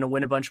Lakers are going to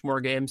win a bunch more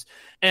games.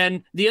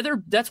 And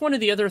that's one of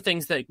the other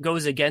things that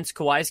goes against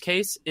Kawhi's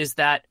case is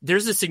that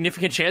there's a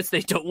significant chance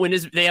they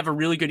they have a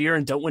really good year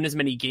and don't win as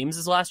many games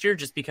as last year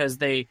just because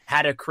they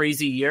had a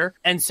crazy year.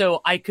 And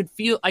so I could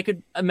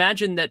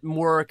imagine that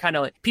more kind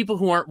of like people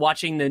who aren't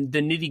watching the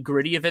nitty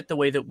gritty of it the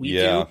way that we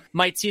do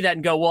might see that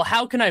and go, well,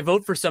 how can I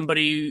vote for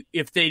somebody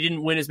if they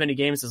didn't win as many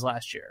games as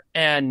last year?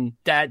 And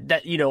that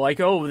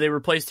they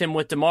replaced him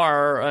with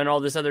DeMar and all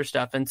this other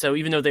stuff. And so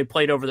even though they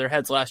played over their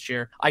heads last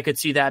year, I could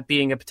see that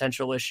being a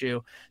potential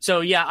issue.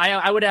 So yeah,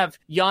 I would have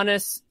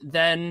Giannis,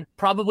 then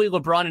probably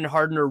LeBron and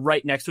Harden are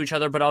right next to each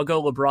other, but I'll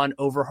go LeBron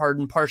over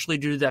Harden, partially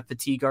due to that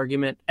fatigue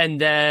argument. And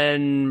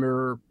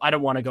then I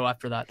don't want to go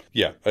after that.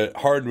 Yeah,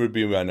 Harden would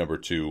be my number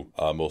 2,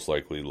 most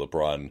likely.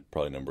 LeBron,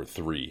 probably number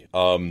 3.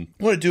 I want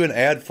to do an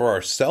ad for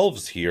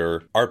ourselves here.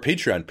 Our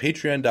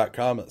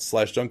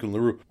patreon.com/Duncan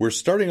Leroux. We're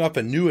starting off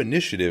a new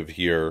initiative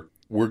here.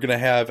 We're going to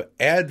have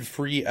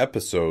ad-free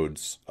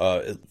episodes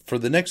for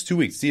the next 2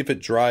 weeks. See if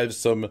it drives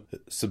some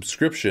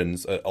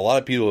subscriptions. A lot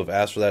of people have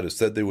asked for that, have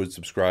said they would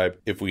subscribe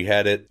if we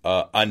had it.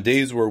 On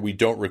days where we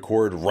don't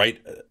record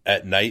right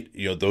at night.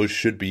 Those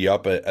should be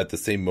up at the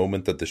same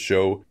moment that the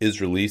show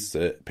is released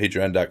at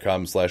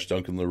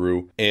patreon.com/Duncan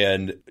LaRue.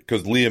 And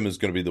because Liam is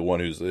going to be the one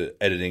who's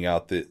editing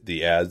out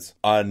the ads.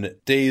 On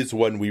days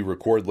when we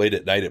record late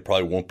at night, it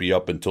probably won't be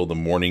up until the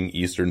morning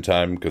Eastern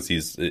time because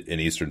he's in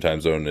Eastern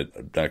time zone. I'm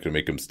not going to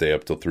make him stay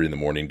up till 3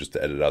 a.m. just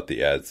to edit out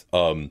the ads.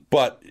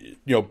 But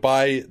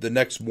by the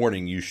next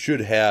morning, you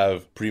should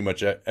have pretty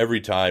much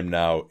every time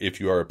now, if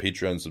you are a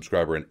Patreon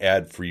subscriber, an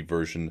ad-free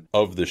version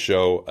of the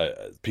show.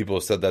 People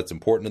have said that's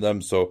important to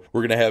them, so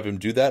we're going to have him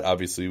do that.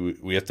 Obviously,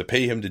 we have to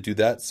pay him to do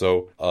that.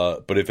 So,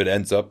 but if it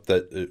ends up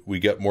that we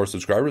get more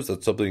subscribers,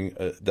 that's something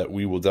that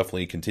we will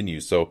definitely continue.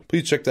 So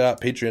please check that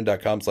out,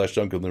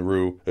 patreon.com/Duncan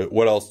LaRue.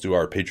 What else do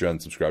our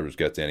Patreon subscribers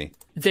get, Danny?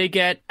 They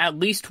get at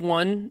least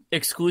one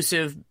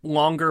exclusive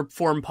longer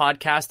form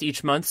podcast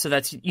each month. So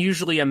that's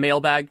usually a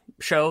mailbag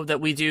show that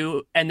we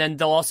do. And then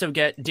they'll also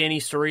get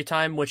Danny's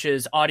Storytime, which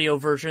is audio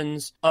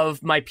versions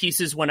of my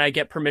pieces when I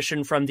get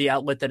permission from the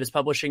outlet that is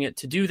publishing it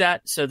to do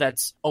that. So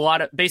that's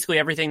basically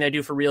everything they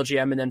do for Real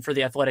GM. And then for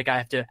The Athletic, I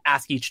have to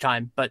ask each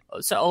time. But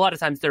so a lot of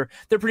times they're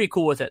pretty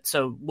cool with it.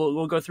 So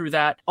we'll go through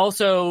that.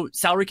 Also,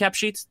 salary cap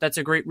sheets. That's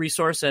a great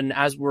resource. And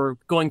as we're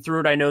going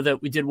through it, I know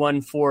that we did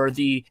one for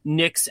the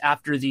Knicks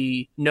after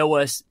the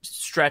Noah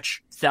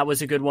stretch. That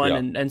was a good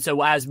one. Yeah. And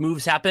so as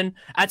moves happen,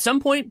 at some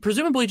point,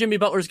 presumably Jimmy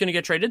Butler is going to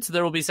get traded. So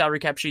there will be salary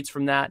cap sheets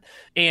from that.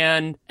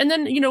 And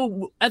then,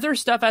 other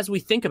stuff as we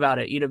think about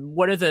it.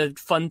 One of the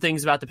fun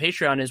things about the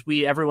Patreon is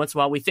every once in a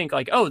while we think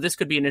like, oh, this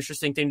could be an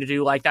interesting thing to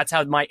do. Like that's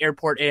how my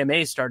airport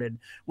AMA started.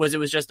 It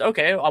was just,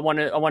 okay, I want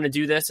to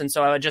do this. And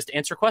so I would just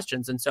answer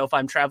questions. And so if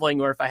I'm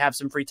traveling or if I have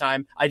some free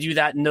time, I do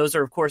that. And those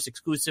are, of course,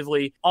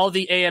 exclusively all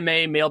the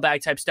AMA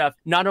mailbag type stuff.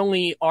 Not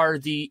only are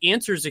the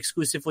answers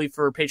exclusively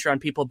for Patreon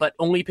people, but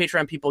only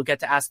Patreon people get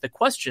to ask the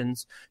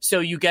questions. So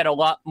you get a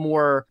lot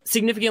more,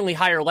 significantly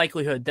higher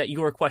likelihood that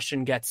your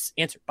question gets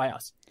answered by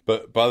us.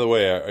 But by the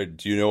way,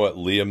 do you know what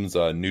Liam's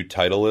new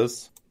title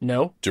is?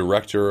 No.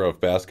 Director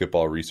of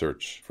Basketball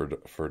Research for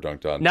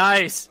Dunked On.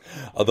 Nice.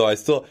 Although I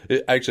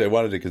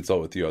wanted to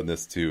consult with you on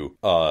this too.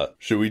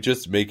 Should we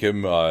just make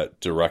him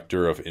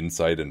Director of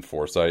Insight and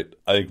Foresight?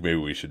 I think maybe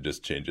we should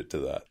just change it to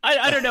that.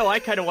 I don't know. I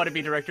kind of want to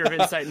be Director of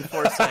Insight and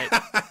Foresight.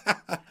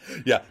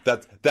 Yeah,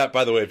 that,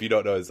 by the way, if you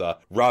don't know, is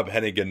Rob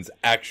Hennigan's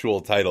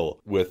actual title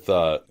with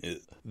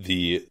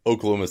the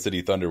Oklahoma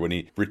City Thunder when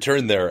he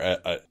returned there.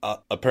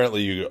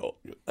 Apparently, you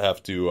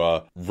have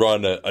to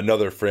run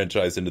another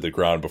franchise into the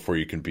ground before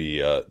you can be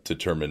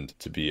determined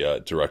to be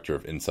Director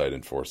of Insight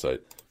and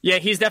Foresight. Yeah,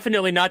 he's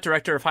definitely not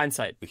Director of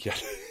Hindsight. Yeah.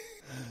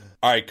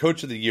 All right,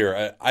 Coach of the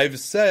Year. I've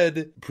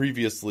said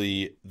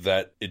previously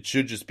that it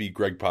should just be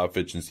Greg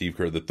Popovich and Steve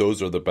Kerr, that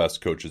those are the best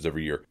coaches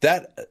every year.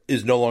 That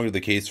is no longer the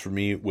case for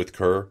me with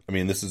Kerr. I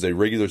mean, this is a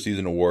regular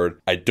season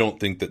award. I don't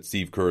think that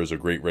Steve Kerr is a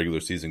great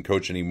regular season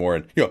coach anymore.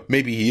 And,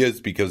 maybe he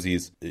is because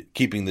he's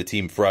keeping the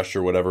team fresh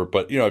or whatever.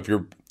 But,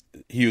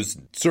 he was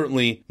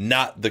certainly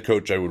not the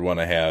coach I would want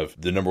to have,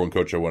 the number one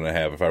coach I want to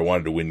have if I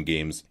wanted to win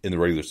games in the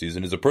regular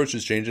season. His approach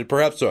has changed, and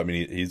perhaps so. I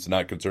mean, he's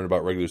not concerned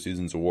about regular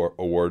season's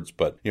awards,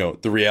 but,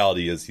 the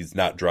reality is he's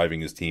not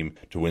driving his team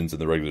to wins in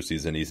the regular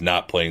season. He's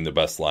not playing the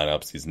best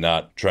lineups. He's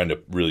not trying to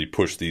really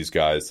push these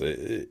guys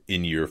in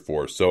year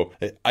 4. So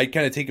I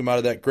kind of take him out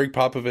of that. Greg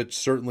Popovich,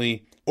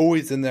 certainly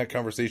always in that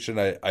conversation.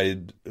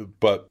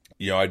 But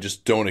I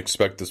just don't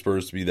expect the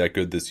Spurs to be that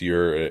good this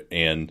year.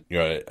 And,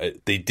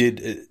 they did,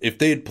 if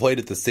they had played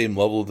at the same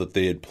level that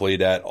they had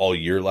played at all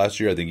year last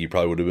year, I think he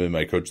probably would have been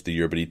my coach of the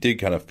year, but he did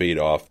kind of fade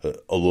off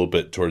a little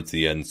bit towards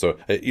the end. So,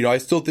 I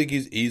still think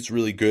he's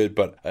really good,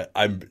 but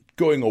I'm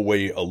going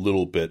away a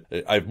little bit.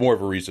 I have more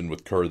of a reason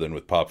with Kerr than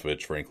with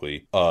Popovich,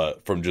 frankly,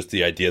 from just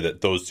the idea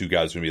that those two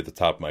guys are going to be at the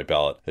top of my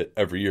ballot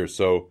every year.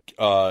 So,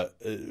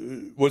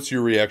 what's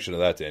your reaction to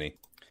that, Danny?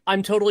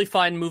 I'm totally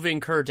fine moving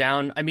Kerr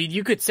down. I mean,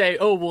 you could say,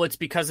 oh, well, it's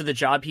because of the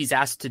job he's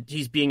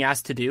being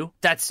asked to do.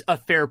 That's a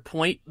fair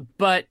point.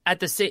 But at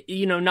the same,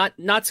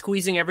 not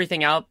squeezing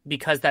everything out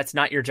because that's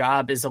not your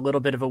job is a little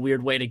bit of a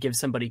weird way to give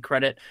somebody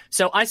credit.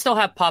 So I still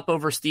have Pop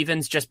over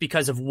Stevens just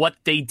because of what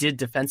they did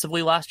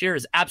defensively last year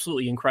is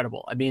absolutely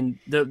incredible. I mean,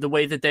 the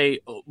way that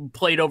they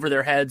played over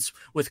their heads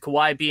with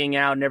Kawhi being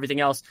out and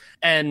everything else.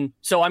 And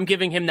so I'm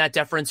giving him that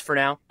deference for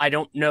now. I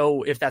don't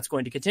know if that's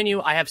going to continue.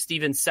 I have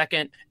Stevens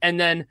second. And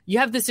then you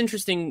have this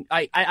interesting,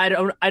 I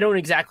don't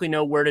exactly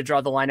know where to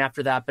draw the line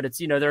after that, but it's,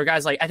 there are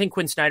guys like, I think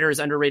Quinn Snyder is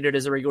underrated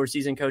as a regular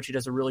season coach. He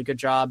does a really good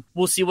job.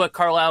 We'll see what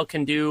Carlisle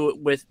can do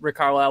with Rick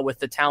Carlisle with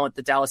the talent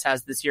that Dallas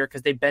has this year,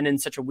 because they've been in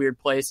such a weird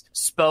place.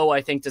 Spo,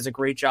 I think, does a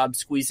great job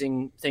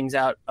squeezing things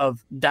out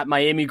of that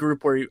Miami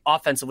group where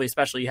offensively,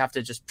 especially, you have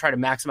to just try to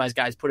maximize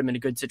guys, put them in a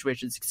good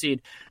situation to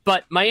succeed.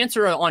 But my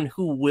answer on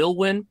who will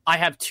win, I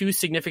have two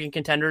significant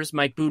contenders,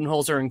 Mike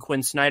Budenholzer and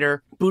Quinn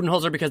Snyder.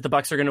 Budenholzer because the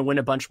Bucks are going to win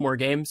a bunch more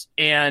games,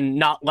 and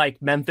not not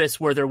like Memphis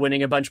where they're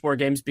winning a bunch more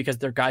games because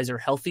their guys are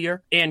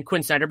healthier, and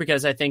Quinn Snyder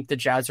because I think the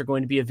Jazz are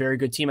going to be a very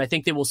good team. I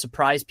think they will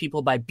surprise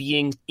people by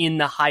being in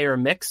the higher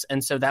mix,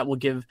 and so that will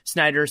give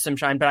Snyder some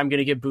shine, but I'm going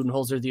to give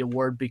Budenholzer the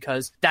award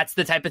because that's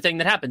the type of thing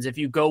that happens. If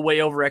you go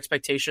way over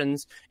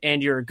expectations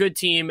and you're a good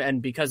team,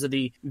 and because of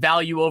the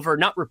value over,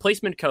 not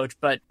replacement coach,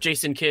 but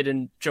Jason Kidd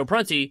and Joe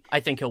Prunty, I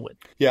think he'll win.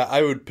 Yeah,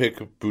 I would pick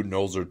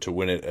Budenholzer to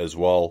win it as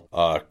well.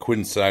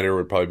 Quinn Snyder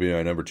would probably be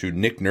my number 2.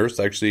 Nick Nurse,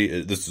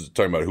 actually, this is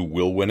talking about who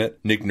will win it.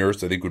 Nick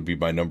Nurse, I think, would be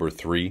my number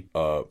 3.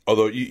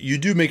 Although you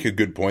do make a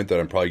good point that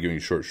I'm probably giving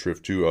short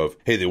shrift to of,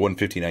 hey, they won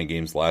 59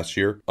 games last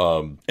year.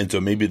 And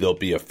so maybe there'll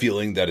be a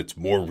feeling that it's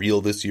more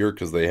real this year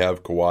because they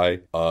have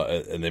Kawhi,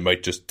 and they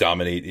might just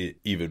dominate it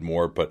even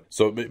more. But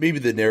so maybe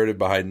the narrative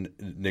behind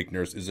Nick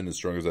Nurse isn't as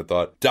strong as I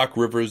thought. Doc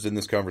Rivers in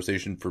this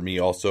conversation for me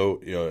also,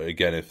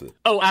 again,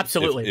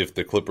 absolutely. If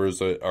the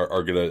Clippers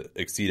are going to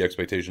exceed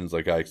expectations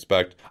like I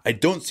expect, I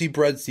don't see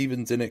Brad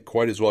Stevens in it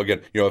quite as well.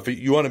 Again, if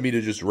you wanted me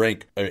to just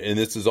rank, and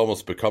this is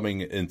almost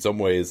becoming in some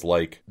ways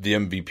like the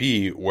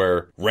MVP,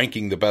 where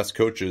ranking the best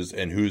coaches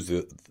and who's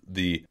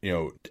the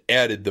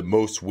added the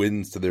most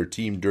wins to their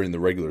team during the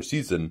regular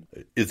season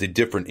is a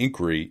different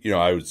inquiry.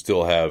 I would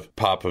still have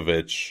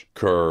Popovich,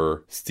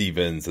 Kerr,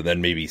 Stevens, and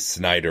then maybe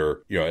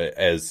Snyder,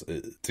 as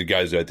the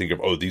guys that I think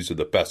of, these are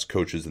the best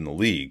coaches in the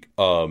league.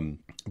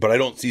 But I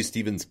don't see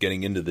Stevens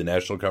getting into the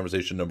national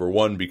conversation, number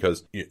one,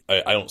 because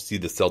I don't see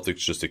the Celtics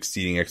just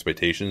exceeding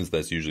expectations.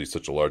 That's usually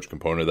such a large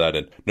component of that.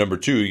 And number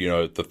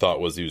two, the thought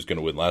was he was going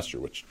to win last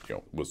year, which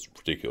was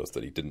ridiculous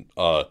that he didn't.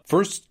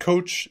 First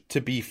coach to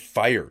be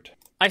fired.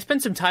 I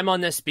spent some time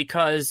on this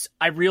because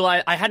I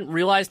hadn't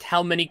realized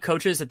how many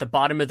coaches at the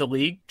bottom of the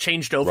league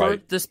changed over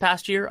this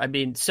past year. I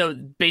mean, so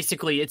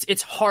basically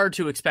it's hard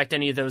to expect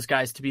any of those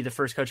guys to be the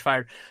first coach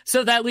fired.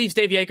 So that leaves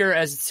Dave Joerger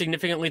as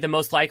significantly the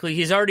most likely.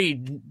 He's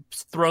already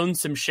thrown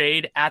some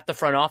shade at the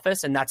front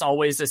office, and that's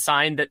always a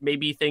sign that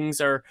maybe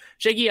things are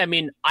shaky. I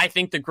mean, I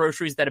think the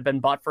groceries that have been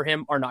bought for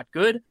him are not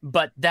good,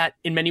 but that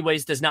in many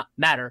ways does not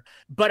matter.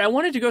 But I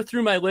wanted to go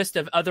through my list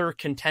of other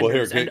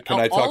contenders. Well, here, can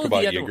I talk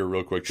about Joerger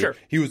real quick? Sure.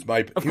 He was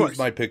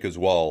my pick as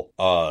well.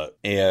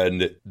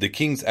 And the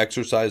Kings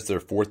exercised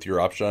their 4th-year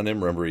option on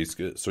him. Remember, he's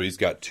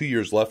got 2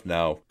 years left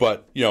now.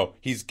 But,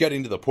 he's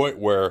getting to the point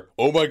where,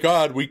 oh my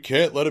God, we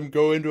can't let him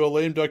go into a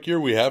lame duck year.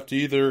 We have to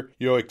either,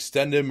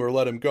 extend him or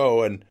let him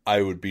go. And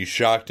I would be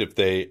shocked if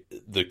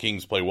the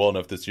Kings play well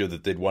enough this year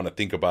that they'd want to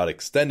think about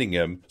extending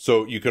him.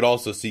 So you could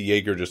also see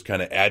Joerger just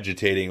kind of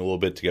agitating a little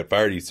bit to get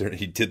fired.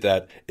 He did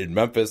that in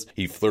Memphis.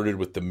 He flirted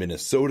with the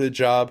Minnesota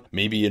job.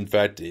 Maybe, in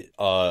fact,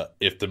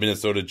 if the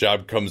Minnesota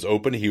job comes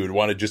open, he would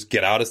want to just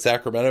get out of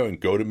Sacramento and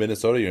go to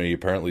Minnesota. He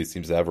apparently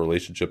seems to have a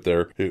relationship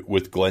there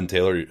with Glenn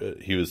Taylor.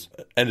 He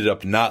ended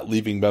up not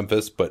leaving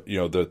Memphis, but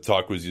the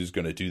talk was he was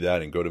going to do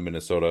that and go to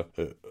Minnesota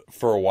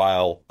for a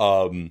while.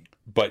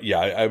 But yeah,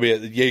 I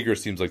mean, Joerger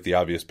seems like the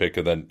obvious pick,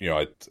 and then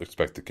I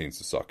expect the Kings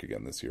to suck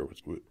again this year,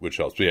 which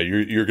helps. But yeah,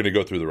 you're going to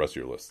go through the rest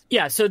of your list.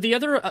 Yeah. So the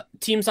other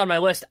teams on my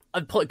list,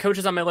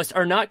 coaches on my list,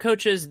 are not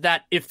coaches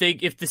that if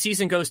the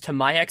season goes to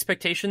my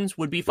expectations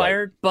would be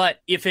fired. Right. But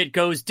if it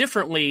goes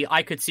differently,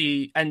 I could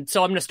see. And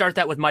so I'm going to start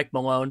that with Mike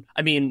Malone.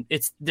 I mean,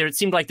 it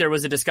seemed like there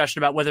was a discussion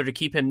about whether to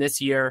keep him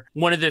this year.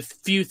 One of the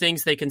few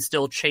things they can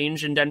still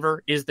change in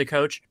Denver is the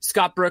coach.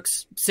 Scott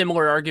Brooks,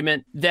 similar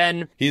argument.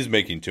 Then he's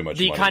making too much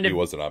money. He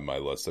wasn't on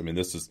my list. I mean,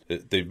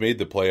 they've made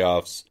the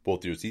playoffs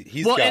both years.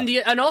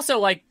 And also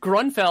like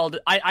Grunfeld.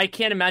 I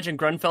can't imagine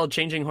Grunfeld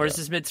changing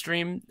horses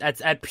midstream at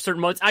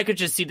certain moments. I could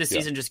just see the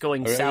season just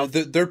going south.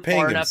 They're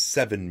paying him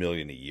 $7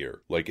 million a year.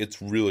 Like, it's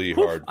really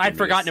hard. I'd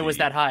forgotten it was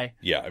that high.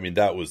 Yeah, I mean,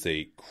 that was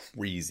a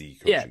crazy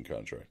coaching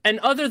contract. And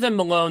other than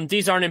Malone,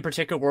 these aren't in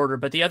particular order,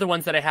 but the other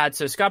ones that I had,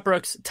 so Scott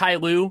Brooks, Ty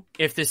Lue,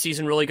 if this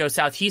season really goes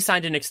south, he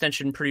signed an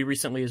extension pretty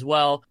recently as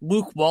well.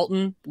 Luke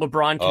Walton,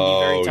 LeBron can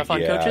be very tough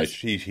on coaches.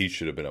 He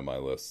should have been on my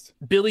list.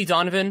 Billy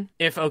Donovan,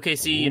 if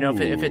OKC,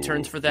 if it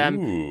turns for them.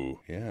 Ooh,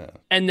 yeah.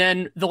 And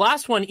then the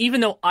last one, even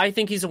though I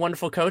think he's a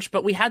wonderful coach,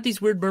 but we had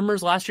these weird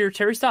murmurs last year,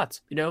 Terry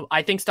Stotts.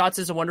 I think Stotts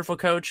is a wonderful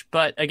coach,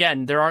 but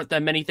again, there aren't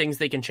that many things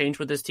they can change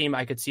with this team.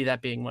 I could see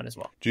that being one as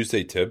well. Did you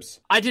say Tibbs?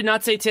 I did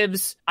not say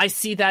Tibbs. I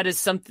see that as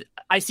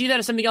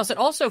something else. And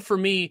also for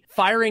me,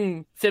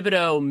 firing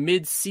Thibodeau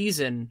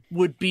mid-season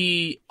would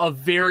be a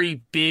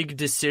very big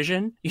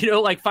decision.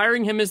 Like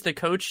firing him as the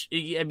coach,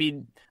 I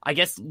mean, I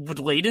guess would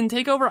Layden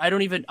take over?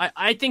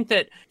 I think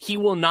that he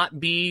will not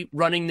be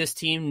running this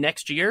team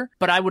next year,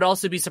 but I would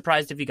also be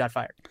surprised if he got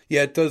fired.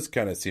 Yeah, it does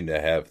kind of seem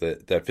to have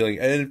that feeling.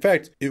 And in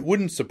fact, it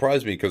wouldn't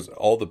surprise me because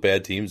all the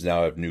bad teams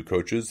now have new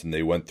coaches and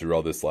they went through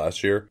all this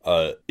last year.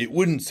 It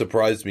wouldn't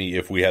surprise me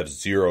if we have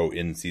 0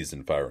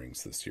 in-season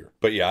firings this year.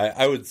 But yeah,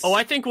 I would...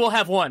 I think we'll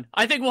have one.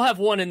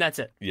 And that's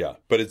it. Yeah,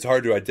 but it's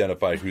hard to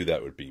identify who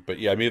that would be. But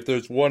yeah, I mean,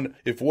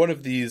 if one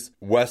of these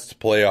West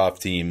playoff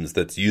teams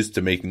that's used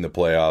to making the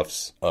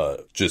playoffs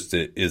just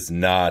is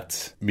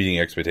not meeting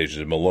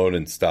expectations. Malone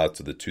and Stotts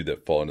are the two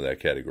that fall into that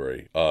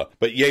category.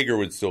 But Jaeger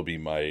would still be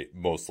my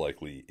most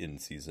likely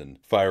in-season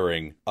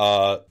firing.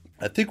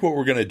 I think what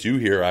we're going to do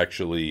here,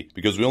 actually,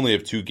 because we only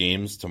have 2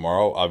 games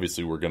tomorrow,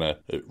 obviously we're going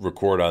to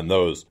record on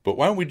those, but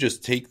why don't we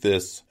just take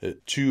this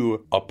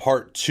to a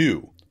part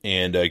 2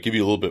 and give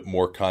you a little bit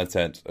more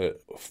content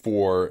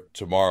for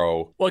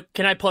tomorrow. Well,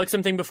 can I plug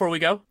something before we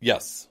go?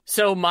 Yes.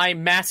 So my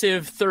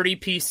massive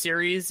 30-piece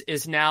series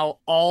is now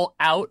all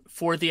out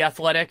for The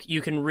Athletic.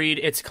 You can read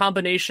its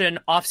combination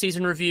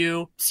off-season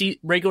review,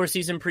 regular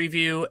season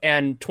preview,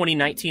 and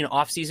 2019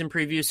 off-season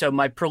preview. So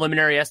my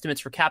preliminary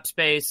estimates for cap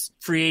space,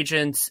 free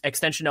agents,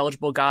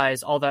 extension-eligible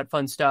guys, all that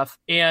fun stuff.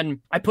 And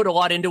I put a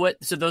lot into it,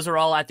 so those are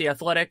all at The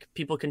Athletic.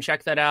 People can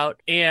check that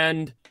out.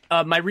 And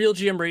my Real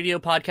GM Radio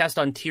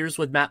podcast on Tiers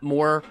with Matt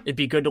Moore. It'd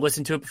be good to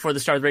listen to it before the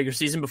start of the regular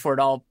season, before it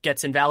all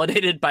gets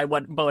invalidated by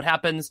what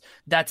happens.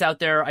 That's out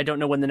there. I don't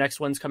know when the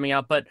next one's coming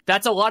out, but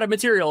that's a lot of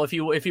material if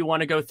you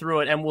want to go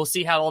through it, and we'll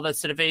see how all that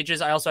stuff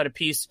ages. I also had a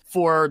piece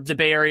for the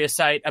Bay Area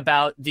site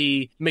about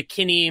the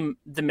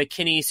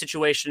McKinney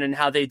situation and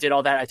how they did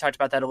all that. I talked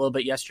about that a little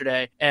bit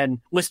yesterday, and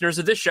listeners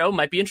of this show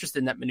might be interested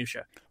in that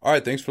minutia. All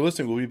right, thanks for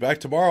listening. We'll be back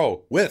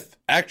tomorrow with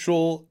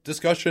actual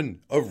discussion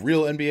of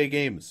real NBA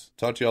games.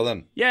 Talk to y'all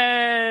then.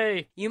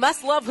 Yay! You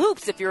must love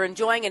hoops if you're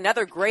enjoying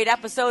another great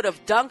episode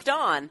of Dunked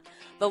On.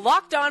 The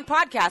Locked On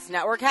Podcast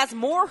Network has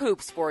more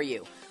hoops for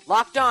you.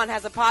 Locked On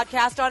has a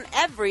podcast on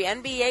every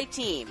NBA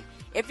team.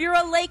 If you're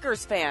a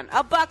Lakers fan,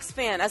 a Bucks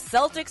fan, a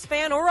Celtics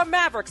fan, or a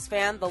Mavericks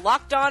fan, the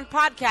Locked On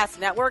Podcast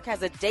Network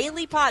has a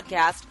daily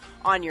podcast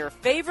on your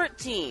favorite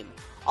team.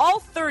 All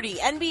 30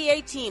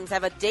 NBA teams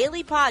have a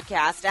daily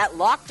podcast at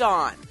Locked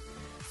On.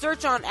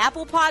 Search on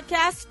Apple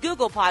Podcasts,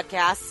 Google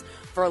Podcasts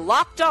for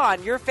Locked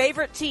On, your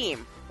favorite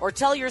team, or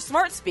tell your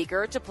smart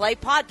speaker to play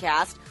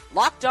podcast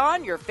Locked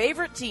On, your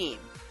favorite team.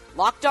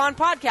 Locked On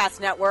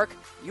Podcast Network,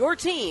 your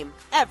team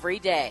every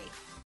day.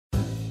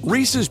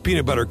 Reese's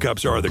peanut butter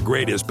cups are the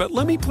greatest, but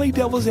let me play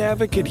devil's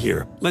advocate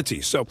here. Let's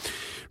see. So,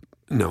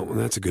 no,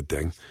 that's a good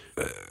thing.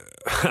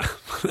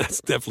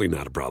 That's definitely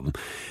not a problem.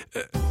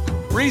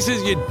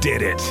 Reese's, you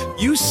did it.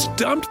 You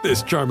stumped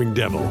this charming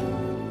devil.